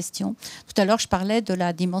rapport à ces questions. Tout à l'heure, je parlais de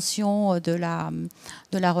la dimension de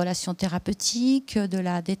la relation thérapeutique, de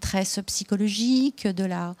la détresse psychologique,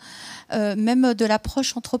 même de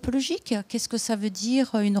l'approche anthropologique. Qu'est-ce que ça veut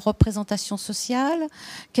dire une représentation sociale?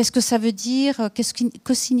 Qu'est-ce que ça veut dire?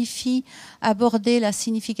 Que signifie aborder la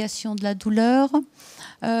signification de la douleur?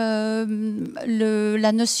 La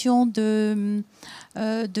notion de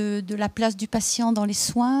la place du patient dans les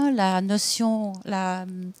soins, la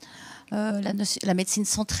médecine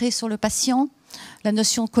centrée sur le patient, la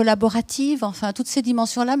notion collaborative, enfin toutes ces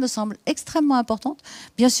dimensions-là me semblent extrêmement importantes,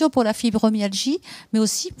 bien sûr pour la fibromyalgie, mais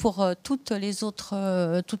aussi pour toutes les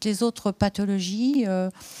autres pathologies,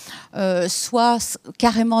 soit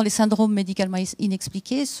carrément les syndromes médicalement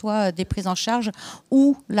inexpliqués, soit des prises en charge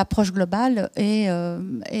où l'approche globale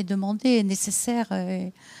est demandée, est nécessaire,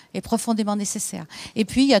 est profondément nécessaire. Et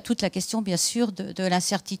puis il y a toute la question bien sûr de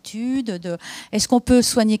l'incertitude, est-ce qu'on peut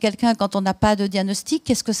soigner quelqu'un quand on n'a pas de diagnostic?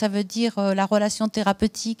 Qu'est-ce que ça veut dire la relation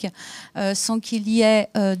thérapeutique sans qu'il y ait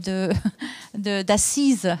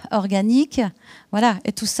d'assises organiques? Voilà,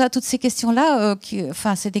 et tout ça, toutes ces questions-là,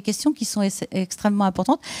 c'est des questions qui sont extrêmement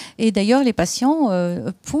importantes. Et d'ailleurs, les patients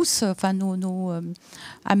nous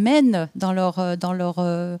amènent dans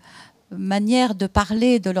leur manière de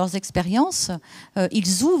parler de leurs expériences,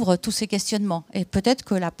 ils ouvrent tous ces questionnements. Et peut-être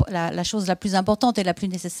que la chose la plus importante et la plus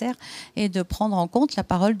nécessaire est de prendre en compte la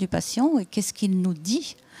parole du patient et qu'est-ce qu'il nous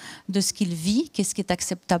dit de ce qu'il vit, qu'est-ce qui est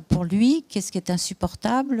acceptable pour lui, qu'est-ce qui est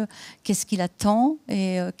insupportable, qu'est-ce qu'il attend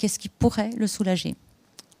et qu'est-ce qui pourrait le soulager.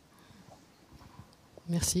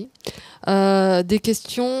 Merci. Des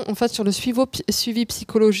questions en fait sur le suivi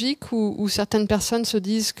psychologique où certaines personnes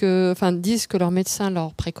disent que leur médecin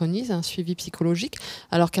leur préconise un suivi psychologique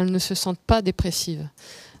alors qu'elles ne se sentent pas dépressives.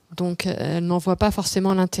 Donc elles n'en voient pas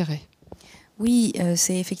forcément l'intérêt. Oui,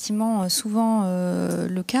 c'est effectivement souvent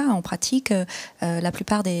le cas en pratique. La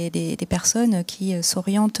plupart des personnes qui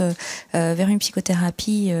s'orientent vers une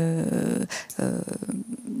psychothérapie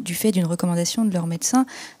du fait d'une recommandation de leur médecin,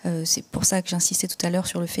 c'est pour ça que j'insistais tout à l'heure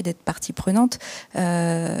sur le fait d'être partie prenante,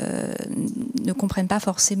 ne comprennent pas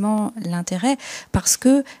forcément l'intérêt parce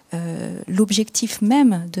que l'objectif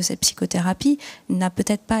même de cette psychothérapie n'a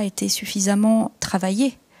peut-être pas été suffisamment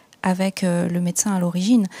travaillé avec le médecin à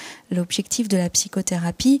l'origine. L'objectif de la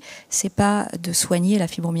psychothérapie, c'est pas de soigner la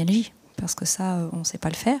fibromyalgie, parce que ça, on ne sait pas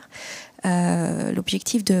le faire.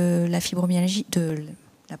 L'objectif de la fibromyalgie, de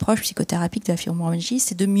l'approche psychothérapique de la fibromyalgie,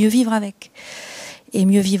 c'est de mieux vivre avec. Et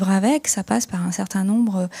mieux vivre avec, ça passe par un certain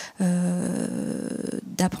nombre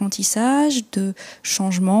d'apprentissages, de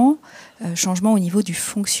changements au niveau du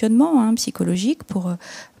fonctionnement psychologique pour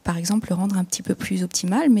par exemple le rendre un petit peu plus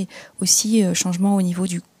optimal, mais aussi changement au niveau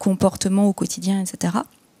du comportement au quotidien, etc.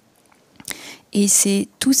 Et c'est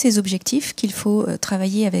tous ces objectifs qu'il faut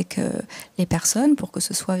travailler avec les personnes pour que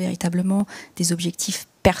ce soit véritablement des objectifs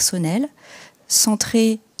personnels,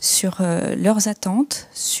 centrés sur leurs attentes,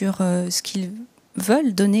 sur ce qu'ils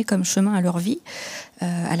veulent donner comme chemin à leur vie,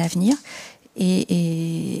 à l'avenir,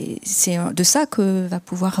 Et c'est de ça que va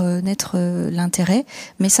pouvoir naître l'intérêt,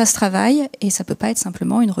 mais ça se travaille et ça ne peut pas être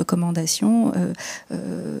simplement une recommandation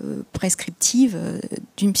prescriptive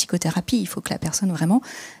d'une psychothérapie. Il faut que la personne vraiment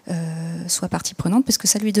soit partie prenante parce que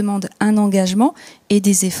ça lui demande un engagement et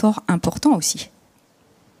des efforts importants aussi.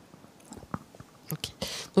 Okay.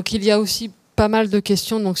 Donc il y a aussi pas mal de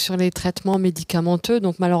questions donc, sur les traitements médicamenteux.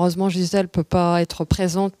 Donc malheureusement, Gisèle ne peut pas être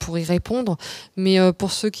présente pour y répondre. Mais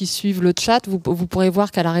pour ceux qui suivent le chat, vous pourrez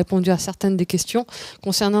voir qu'elle a répondu à certaines des questions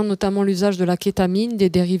concernant notamment l'usage de la kétamine, des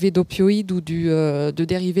dérivés d'opioïdes ou de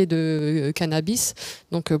dérivés de cannabis.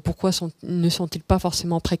 Donc pourquoi ne sont-ils pas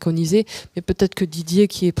forcément préconisés? Mais peut-être que Didier,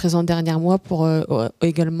 qui est présent derrière moi, pour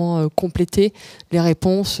également compléter les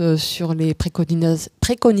réponses sur les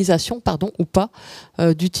préconisations ou pas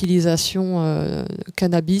d'utilisation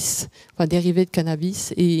cannabis, enfin dérivé de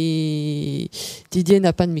cannabis, et Didier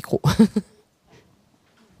n'a pas de micro.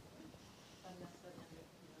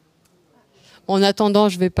 En attendant,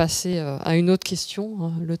 je vais passer à une autre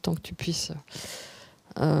question, le temps que tu puisses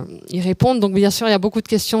y répondre. Donc bien sûr, il y a beaucoup de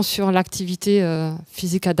questions sur l'activité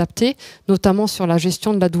physique adaptée, notamment sur la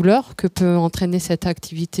gestion de la douleur que peut entraîner cette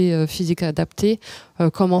activité physique adaptée.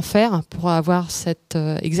 Comment faire pour avoir cet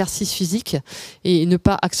exercice physique et ne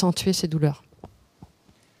pas accentuer ces douleurs?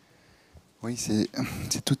 Oui, c'est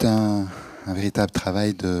tout un véritable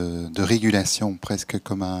travail de régulation, presque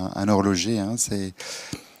comme un horloger. Hein. C'est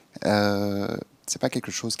pas quelque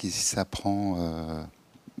chose qui s'apprend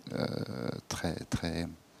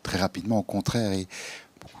très rapidement, au contraire.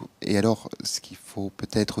 Et alors, ce qu'il faut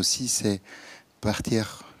peut-être aussi, c'est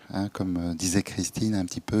partir, hein, comme disait Christine, un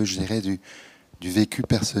petit peu, je dirais, du vécu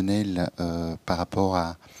personnel par rapport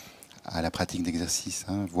à la pratique d'exercice.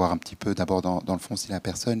 Hein. Voir un petit peu, d'abord, dans le fond, si la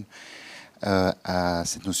personne à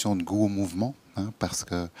cette notion de goût au mouvement, hein, parce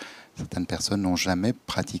que certaines personnes n'ont jamais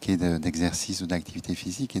pratiqué d'exercice ou d'activité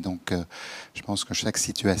physique, et donc je pense que chaque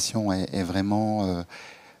situation est vraiment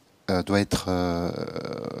doit être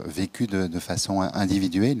vécue de façon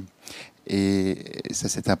individuelle, et ça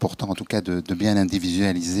c'est important en tout cas de bien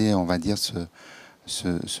individualiser, on va dire,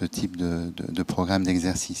 ce type de programme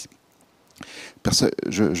d'exercice.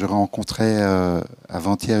 Je rencontrais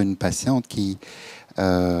avant-hier une patiente qui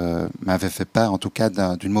m'avait fait part, en tout cas,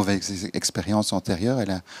 d'une mauvaise expérience antérieure.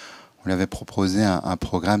 On lui avait proposé un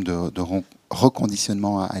programme de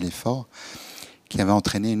reconditionnement à l'effort qui avait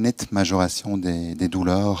entraîné une nette majoration des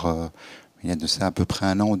douleurs. Il y a de ça à peu près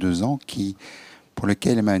 1 an ou 2 ans, pour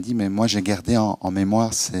lequel elle m'a dit, mais moi j'ai gardé en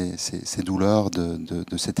mémoire ces douleurs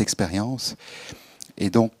de cette expérience. Et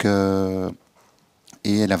donc,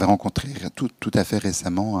 et elle avait rencontré tout à fait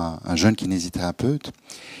récemment un jeune kinésithérapeute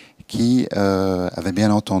qui avait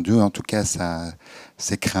bien entendu, en tout cas,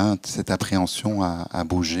 ses craintes, cette appréhension à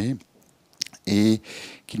bouger, et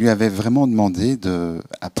qui lui avait vraiment demandé,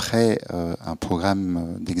 après un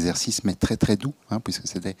programme d'exercice, mais très très doux, hein, puisque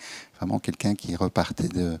c'était vraiment quelqu'un qui repartait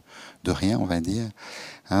de rien, on va dire,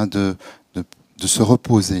 hein, de se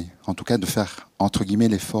reposer, en tout cas de faire, entre guillemets,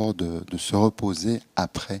 l'effort de se reposer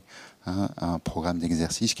après un programme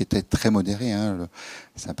d'exercice qui était très modéré. Hein.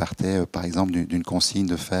 Ça partait, par exemple, d'une consigne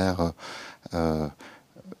de faire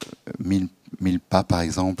 1000 pas, par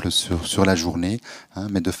exemple, sur la journée, hein,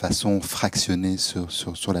 mais de façon fractionnée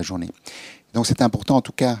sur la journée. Donc c'est important, en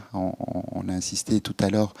tout cas, on a insisté tout à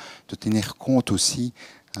l'heure, de tenir compte aussi,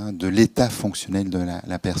 hein, de l'état fonctionnel de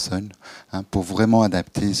la personne, hein, pour vraiment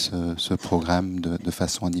adapter ce programme de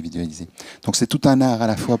façon individualisée. Donc c'est tout un art à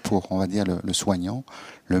la fois pour, on va dire, le soignant,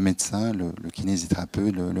 le médecin, le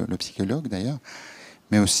kinésithérapeute, le psychologue d'ailleurs,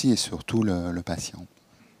 mais aussi et surtout le patient.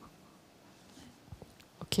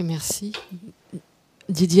 Ok, merci.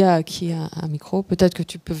 Didier a acquis un micro. Peut-être que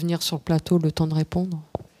tu peux venir sur le plateau le temps de répondre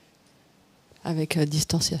avec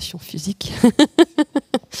distanciation physique.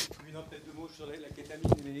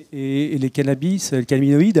 Et les cannabis, les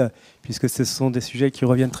cannabinoïdes, puisque ce sont des sujets qui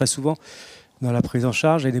reviennent très souvent dans la prise en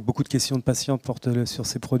charge, et beaucoup de questions de patients portent sur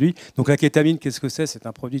ces produits. Donc la kétamine, qu'est-ce que c'est? C'est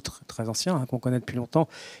un produit très ancien, hein, qu'on connaît depuis longtemps,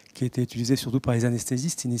 qui a été utilisé surtout par les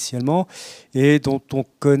anesthésistes initialement, et dont on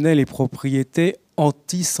connaît les propriétés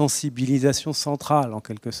anti-sensibilisation centrale, en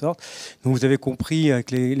quelque sorte. Donc vous avez compris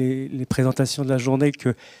avec les présentations de la journée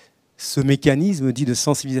que ce mécanisme dit de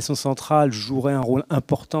sensibilisation centrale jouerait un rôle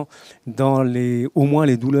important dans au moins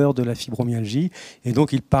les douleurs de la fibromyalgie. Et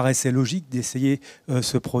donc, il paraissait logique d'essayer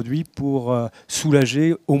ce produit pour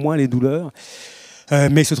soulager au moins les douleurs.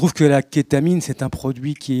 Mais il se trouve que la kétamine, c'est un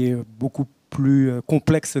produit qui est beaucoup plus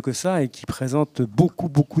complexe que ça et qui présente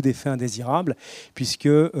beaucoup d'effets indésirables,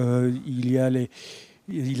 puisqu'il y a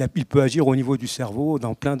il peut agir au niveau du cerveau,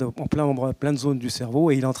 en plein de zones du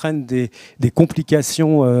cerveau, et il entraîne des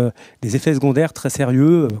complications, des effets secondaires très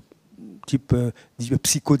sérieux, type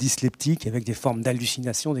psychodysleptique, avec des formes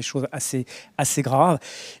d'hallucination, des choses assez graves.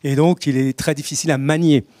 Et donc, il est très difficile à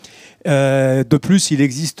manier. De plus, il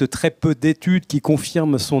existe très peu d'études qui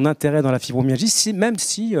confirment son intérêt dans la fibromyalgie, même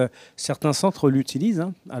si certains centres l'utilisent,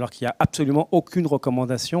 hein, alors qu'il n'y a absolument aucune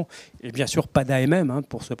recommandation, et bien sûr pas d'AMM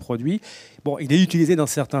pour ce produit. Bon, il est utilisé dans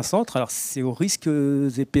certains centres, alors c'est aux risques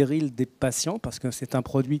et périls des patients, parce que c'est un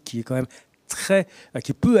produit qui est quand même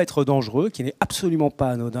qui peut être dangereux, qui n'est absolument pas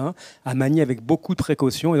anodin, à manier avec beaucoup de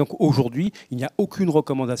précautions. Et donc aujourd'hui, il n'y a aucune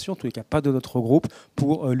recommandation, en tous les cas pas de notre groupe,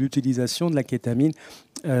 pour l'utilisation de la kétamine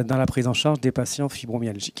dans la prise en charge des patients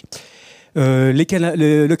fibromyalgiques.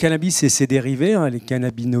 Le cannabis et ses dérivés, les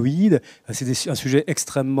cannabinoïdes, c'est un sujet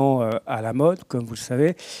extrêmement à la mode, comme vous le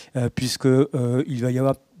savez, puisqu'il va y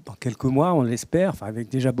avoir dans quelques mois, on l'espère, avec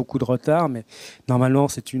déjà beaucoup de retard, mais normalement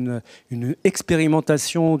c'est une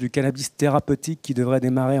expérimentation du cannabis thérapeutique qui devrait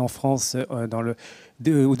démarrer en France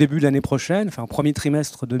au début de l'année prochaine, au premier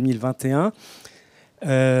trimestre 2021.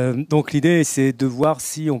 Donc l'idée, c'est de voir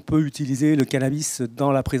si on peut utiliser le cannabis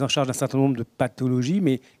dans la prise en charge d'un certain nombre de pathologies,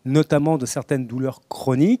 mais notamment de certaines douleurs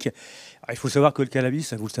chroniques. Alors, il faut savoir que le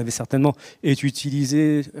cannabis, vous le savez certainement, est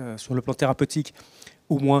utilisé sur le plan thérapeutique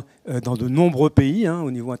au moins dans de nombreux pays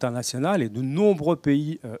au niveau international et de nombreux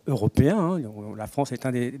pays européens. La France est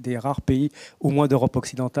un des rares pays, au moins d'Europe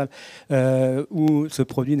occidentale, où ce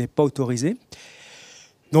produit n'est pas autorisé.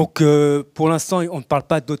 Donc, pour l'instant, on ne parle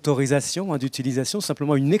pas d'autorisation, d'utilisation,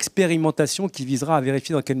 simplement une expérimentation qui visera à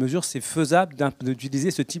vérifier dans quelle mesure c'est faisable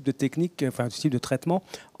d'utiliser ce type de technique, ce type de traitement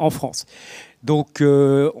en France. Donc,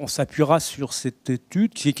 on s'appuiera sur cette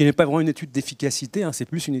étude, qui n'est pas vraiment une étude d'efficacité, c'est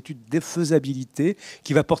plus une étude de faisabilité,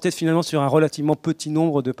 qui va porter finalement sur un relativement petit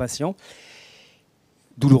nombre de patients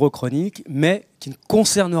douloureux chroniques, mais qui ne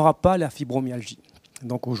concernera pas la fibromyalgie.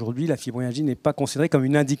 Donc aujourd'hui, la fibromyalgie n'est pas considérée comme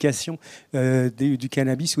une indication du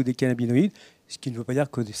cannabis ou des cannabinoïdes, ce qui ne veut pas dire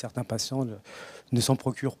que certains patients ne s'en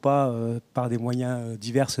procurent pas par des moyens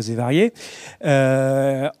divers et variés.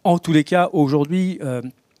 En tous les cas, aujourd'hui,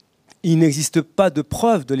 il n'existe pas de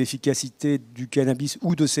preuve de l'efficacité du cannabis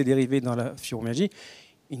ou de ses dérivés dans la fibromyalgie.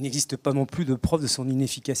 Il n'existe pas non plus de preuve de son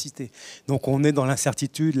inefficacité. Donc on est dans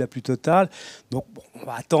l'incertitude la plus totale. Donc on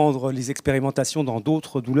va attendre les expérimentations dans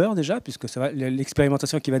d'autres douleurs déjà, puisque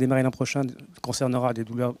l'expérimentation qui va démarrer l'an prochain concernera des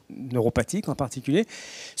douleurs neuropathiques en particulier.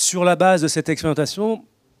 Sur la base de cette expérimentation,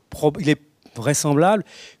 il est vraisemblable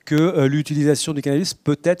que l'utilisation du cannabis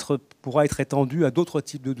pourra être étendue à d'autres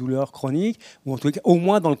types de douleurs chroniques, ou en tout cas au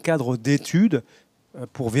moins dans le cadre d'études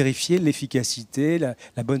pour vérifier l'efficacité,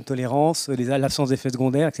 la bonne tolérance, l'absence d'effets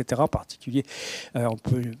secondaires, etc. En particulier, il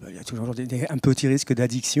y a toujours un petit risque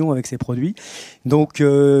d'addiction avec ces produits. Donc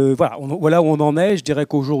voilà où on en est. Je dirais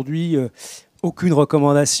qu'aujourd'hui, aucune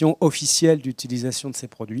recommandation officielle d'utilisation de ces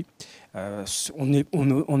produits. On ne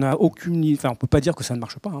peut pas dire que ça ne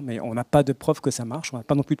marche pas, mais on n'a pas de preuve que ça marche. On n'a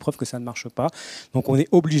pas non plus de preuve que ça ne marche pas. Donc on est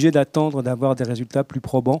obligé d'attendre d'avoir des résultats plus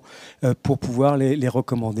probants pour pouvoir les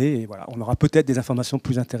recommander. Et voilà, on aura peut-être des informations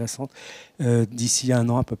plus intéressantes d'ici un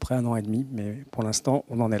an, à peu près un an et demi. Mais pour l'instant,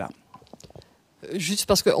 on en est là. Juste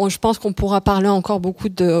parce que je pense qu'on pourra parler encore beaucoup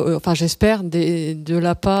j'espère, de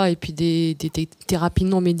l'APA et puis des thérapies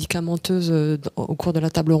non médicamenteuses au cours de la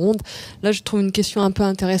table ronde. Là, je trouve une question un peu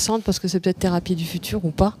intéressante parce que c'est peut-être thérapie du futur ou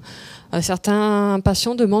pas. Certains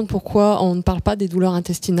patients demandent pourquoi on ne parle pas des douleurs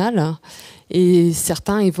intestinales et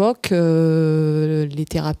certains évoquent les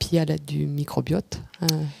thérapies à l'aide du microbiote,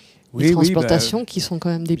 les transplantations qui sont quand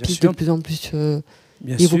même des pistes de plus en plus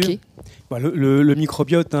évoquées. Le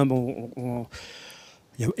microbiote,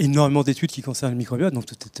 il y a énormément d'études qui concernent le microbiote, donc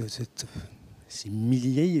ces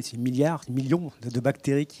milliers, ces milliards, ces millions de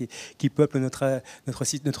bactéries qui peuplent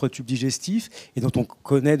notre tube digestif et dont on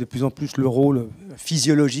connaît de plus en plus le rôle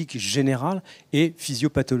physiologique général et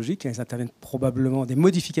physiopathologique. Elles interviennent probablement, des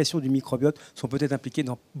modifications du microbiote sont peut-être impliquées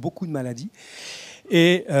dans beaucoup de maladies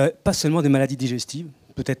et pas seulement des maladies digestives,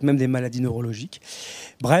 peut-être même des maladies neurologiques.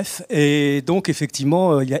 Bref, et donc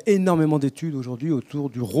effectivement, il y a énormément d'études aujourd'hui autour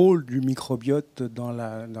du rôle du microbiote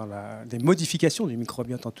des modifications du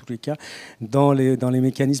microbiote en tous les cas, dans les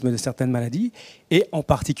mécanismes de certaines maladies. Et en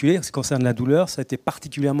particulier, en ce qui concerne la douleur, ça a été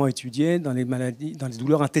particulièrement étudié dans les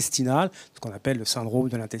douleurs intestinales, ce qu'on appelle le syndrome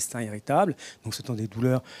de l'intestin irritable. Donc ce sont des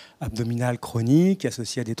douleurs abdominales chroniques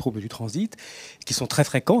associées à des troubles du transit, qui sont très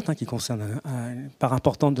fréquentes, qui concernent une part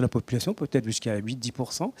importante de la population, peut-être jusqu'à 8-10%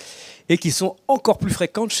 50%, et qui sont encore plus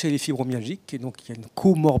fréquentes chez les fibromyalgiques. Et donc, il y a une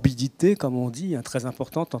comorbidité, comme on dit, très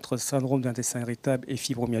importante entre syndrome de l'intestin irritable et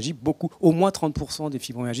fibromyalgie. Au moins 30% des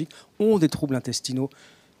fibromyalgiques ont des troubles intestinaux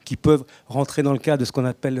qui peuvent rentrer dans le cadre de ce qu'on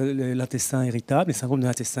appelle l'intestin irritable, les syndromes de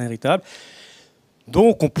l'intestin irritable.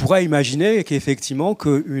 Donc, on pourrait imaginer qu'effectivement,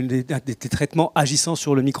 des traitements agissant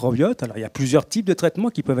sur le microbiote, alors il y a plusieurs types de traitements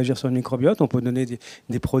qui peuvent agir sur le microbiote. On peut donner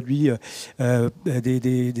des produits,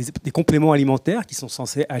 des compléments alimentaires qui sont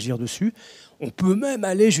censés agir dessus. On peut même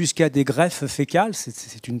aller jusqu'à des greffes fécales.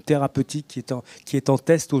 C'est une thérapeutique qui est en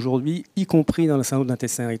test aujourd'hui, y compris dans le syndrome de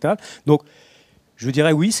l'intestin irritable. Donc, je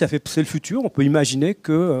dirais oui, c'est le futur. On peut imaginer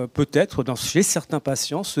que peut-être chez certains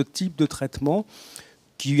patients, ce type de traitement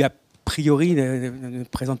qui a priori ne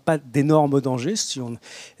présente pas d'énormes dangers,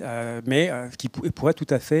 mais qui pourrait tout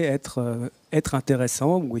à fait être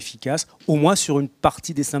intéressant ou efficace, au moins sur une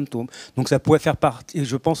partie des symptômes. Donc ça pourrait faire partie, et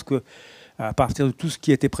je pense que à partir de tout ce qui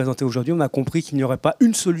a été présenté aujourd'hui, on a compris qu'il n'y aurait pas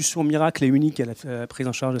une solution miracle et unique à la prise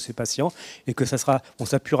en charge de ces patients, et que on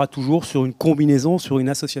s'appuiera toujours sur une combinaison, sur une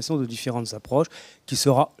association de différentes approches qui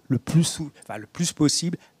sera le plus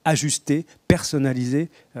possible ajustée, personnalisée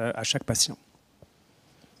à chaque patient.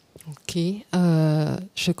 Ok,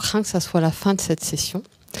 je crains que ça soit la fin de cette session.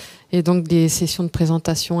 Et donc des sessions de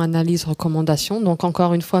présentation, analyse, recommandation. Donc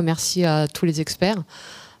encore une fois, merci à tous les experts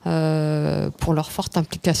pour leur forte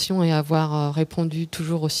implication et avoir répondu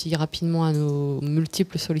toujours aussi rapidement à nos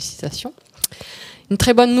multiples sollicitations. Une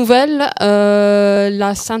très bonne nouvelle,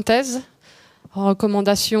 la synthèse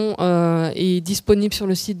recommandation est disponible sur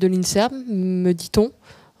le site de l'Inserm, me dit-on,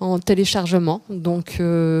 en téléchargement. Donc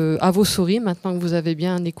à vos souris, maintenant que vous avez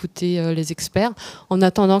bien écouté les experts, en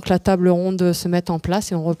attendant que la table ronde se mette en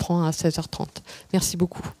place, et on reprend à 16h30. Merci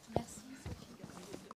beaucoup.